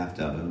bites, they have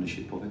to have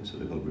ownership of it, so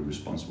they've got to be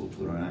responsible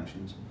for their own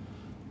actions.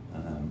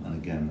 And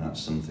again,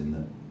 that's something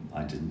that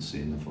I didn't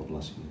see enough of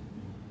last year.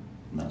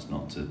 And that's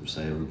not to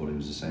say everybody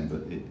was the same,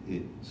 but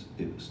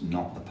it was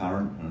not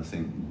apparent. And I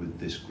think with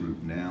this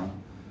group now,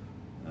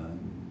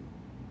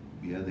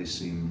 they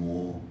seem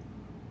more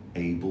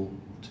able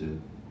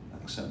to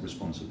accept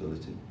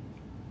responsibility.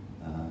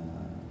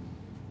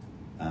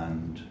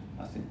 And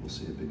I think we'll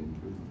see a big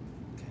improvement.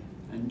 Okay.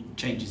 And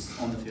changes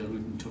on the field, we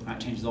can talk about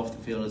changes off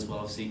the field as well.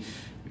 Obviously,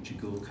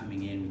 Richard Gould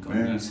coming in, we've got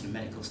new sort of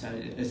medical staff.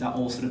 Is that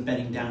all sort of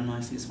bedding down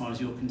nicely as far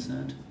as you're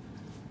concerned?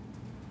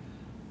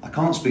 I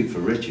can't speak for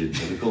Richard,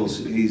 but of course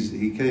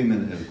he came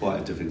in at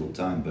quite a difficult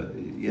time. But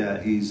yeah,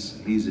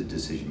 he's a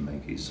decision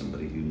maker. He's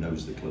somebody who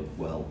knows the club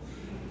well,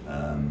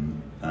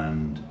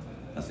 and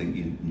I think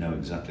you know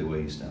exactly where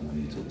you stand when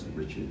you talk to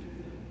Richard.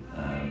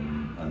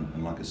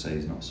 And like I say,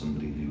 he's not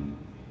somebody who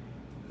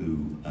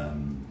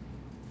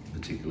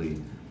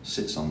particularly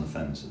sits on the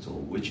fence at all,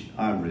 which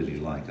I really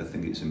like. I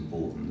think it's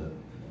important that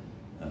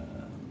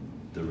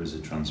there is a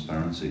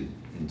transparency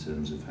in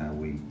terms of how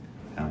we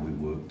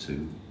work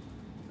too.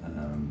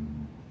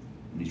 When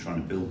you're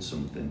trying to build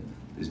something,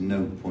 there's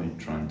no point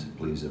trying to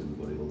please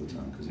everybody all the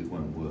time, because it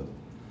won't work.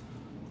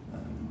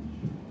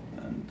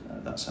 And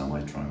that's how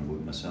I try and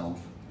work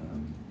myself.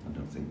 I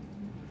don't think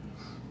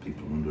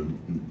people are under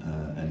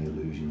any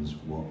illusions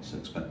what's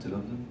expected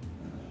of them.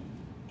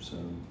 So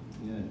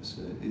yeah,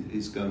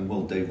 it's going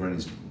well. Dave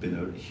Rennie's been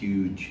a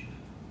huge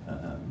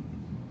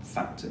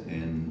factor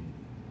in,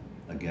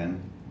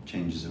 again,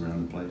 changes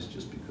around the place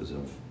just because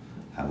of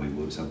how he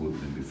works. I've worked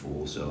with him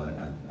before, so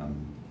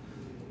I'm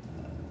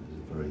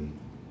a very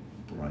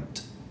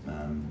bright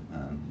man,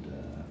 and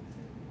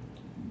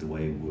the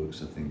way he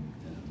works, I think,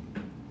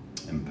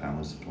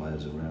 empowers the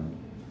players around,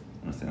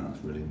 and I think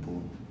that's really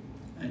important.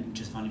 And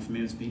just finally, for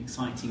me, it's been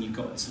exciting. You've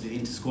got sort of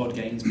inter-squad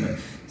games, but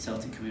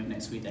Celtic coming up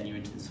next week. Then you're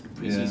into the sort of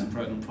pre-season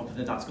programme proper.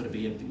 That's got to be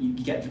you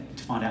get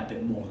to find out a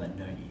bit more then,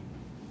 don't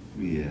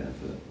you? Yeah,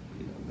 but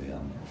me,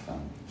 I'm not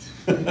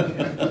a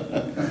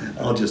fan.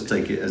 I'll just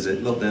take it as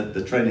it. Look,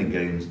 the training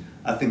games.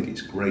 I think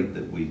it's great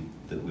that we've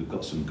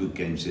got some good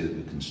games here that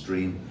we can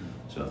stream.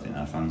 So I think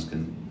our fans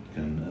can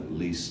at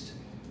least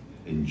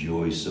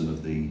enjoy some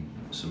of the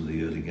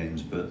early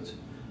games, but.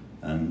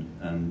 And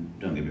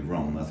don't get me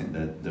wrong, I think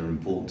they're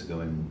important to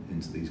go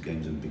into these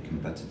games and be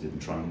competitive and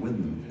try and win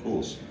them, of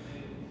course.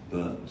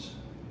 But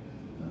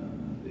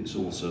it's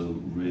also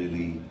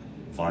really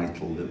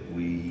vital that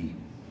we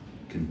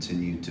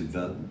continue to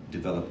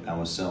develop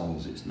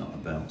ourselves. It's not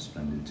about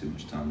spending too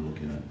much time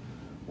looking at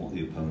what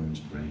the opponents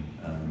bring.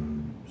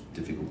 It's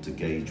difficult to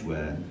gauge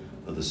where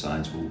other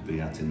sides will be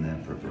at in their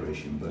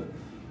preparation, but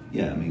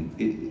yeah, I mean,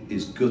 it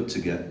is good to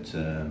get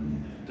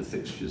the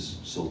fixtures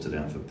sorted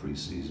out for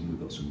pre-season. We've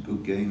got some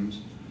good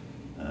games,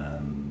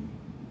 and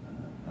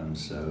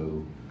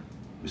so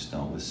we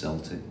start with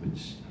Celtic,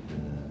 which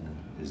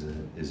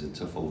is a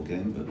tough old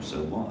game, but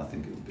so what? I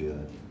think it would be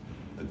a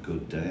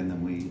good day, and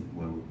then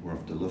we're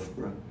off to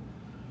Loughborough,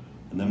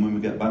 and then when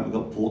we get back, we've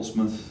got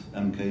Portsmouth,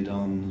 MK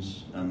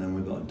Dons, and then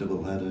we've got a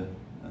double header,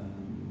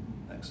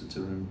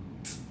 Exeter and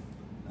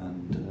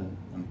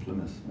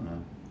Plymouth. And I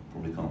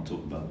probably can't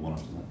talk about the one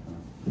after that.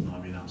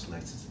 I'll be announced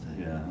later today.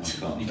 Yeah, I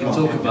can't. You can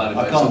talk about it.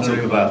 I can't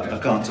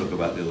talk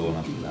about the other one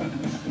after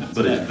that.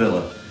 But it's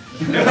Villa.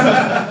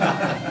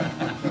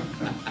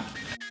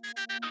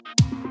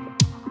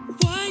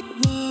 White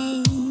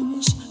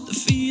walls, the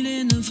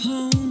feeling of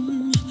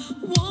home,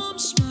 warm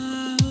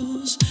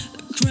smiles,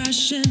 the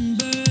crash and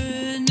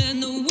burn,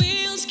 and the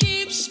wheels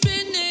keep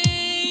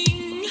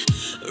spinning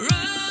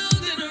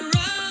round and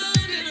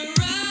around and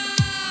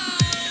around.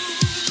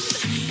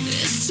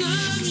 This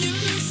time you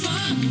can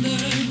fonder.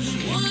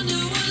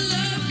 Wonder what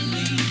love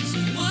means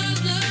and what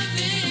love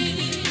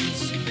is.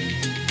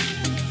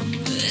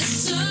 This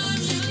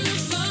time you can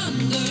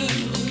fonder.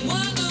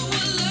 Wonder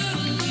what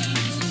love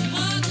means and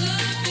what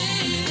love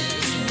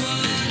is.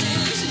 What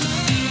is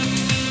love?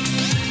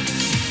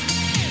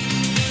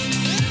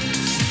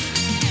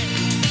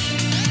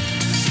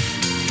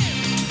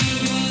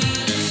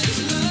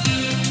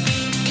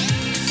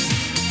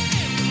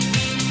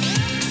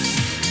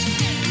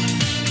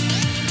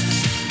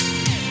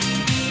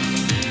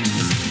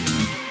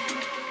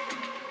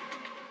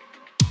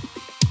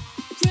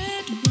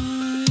 Red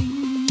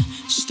wine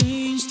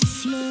stains the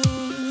floor.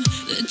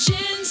 The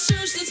gin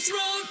serves the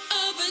throat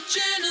of a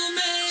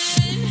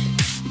gentleman.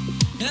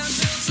 And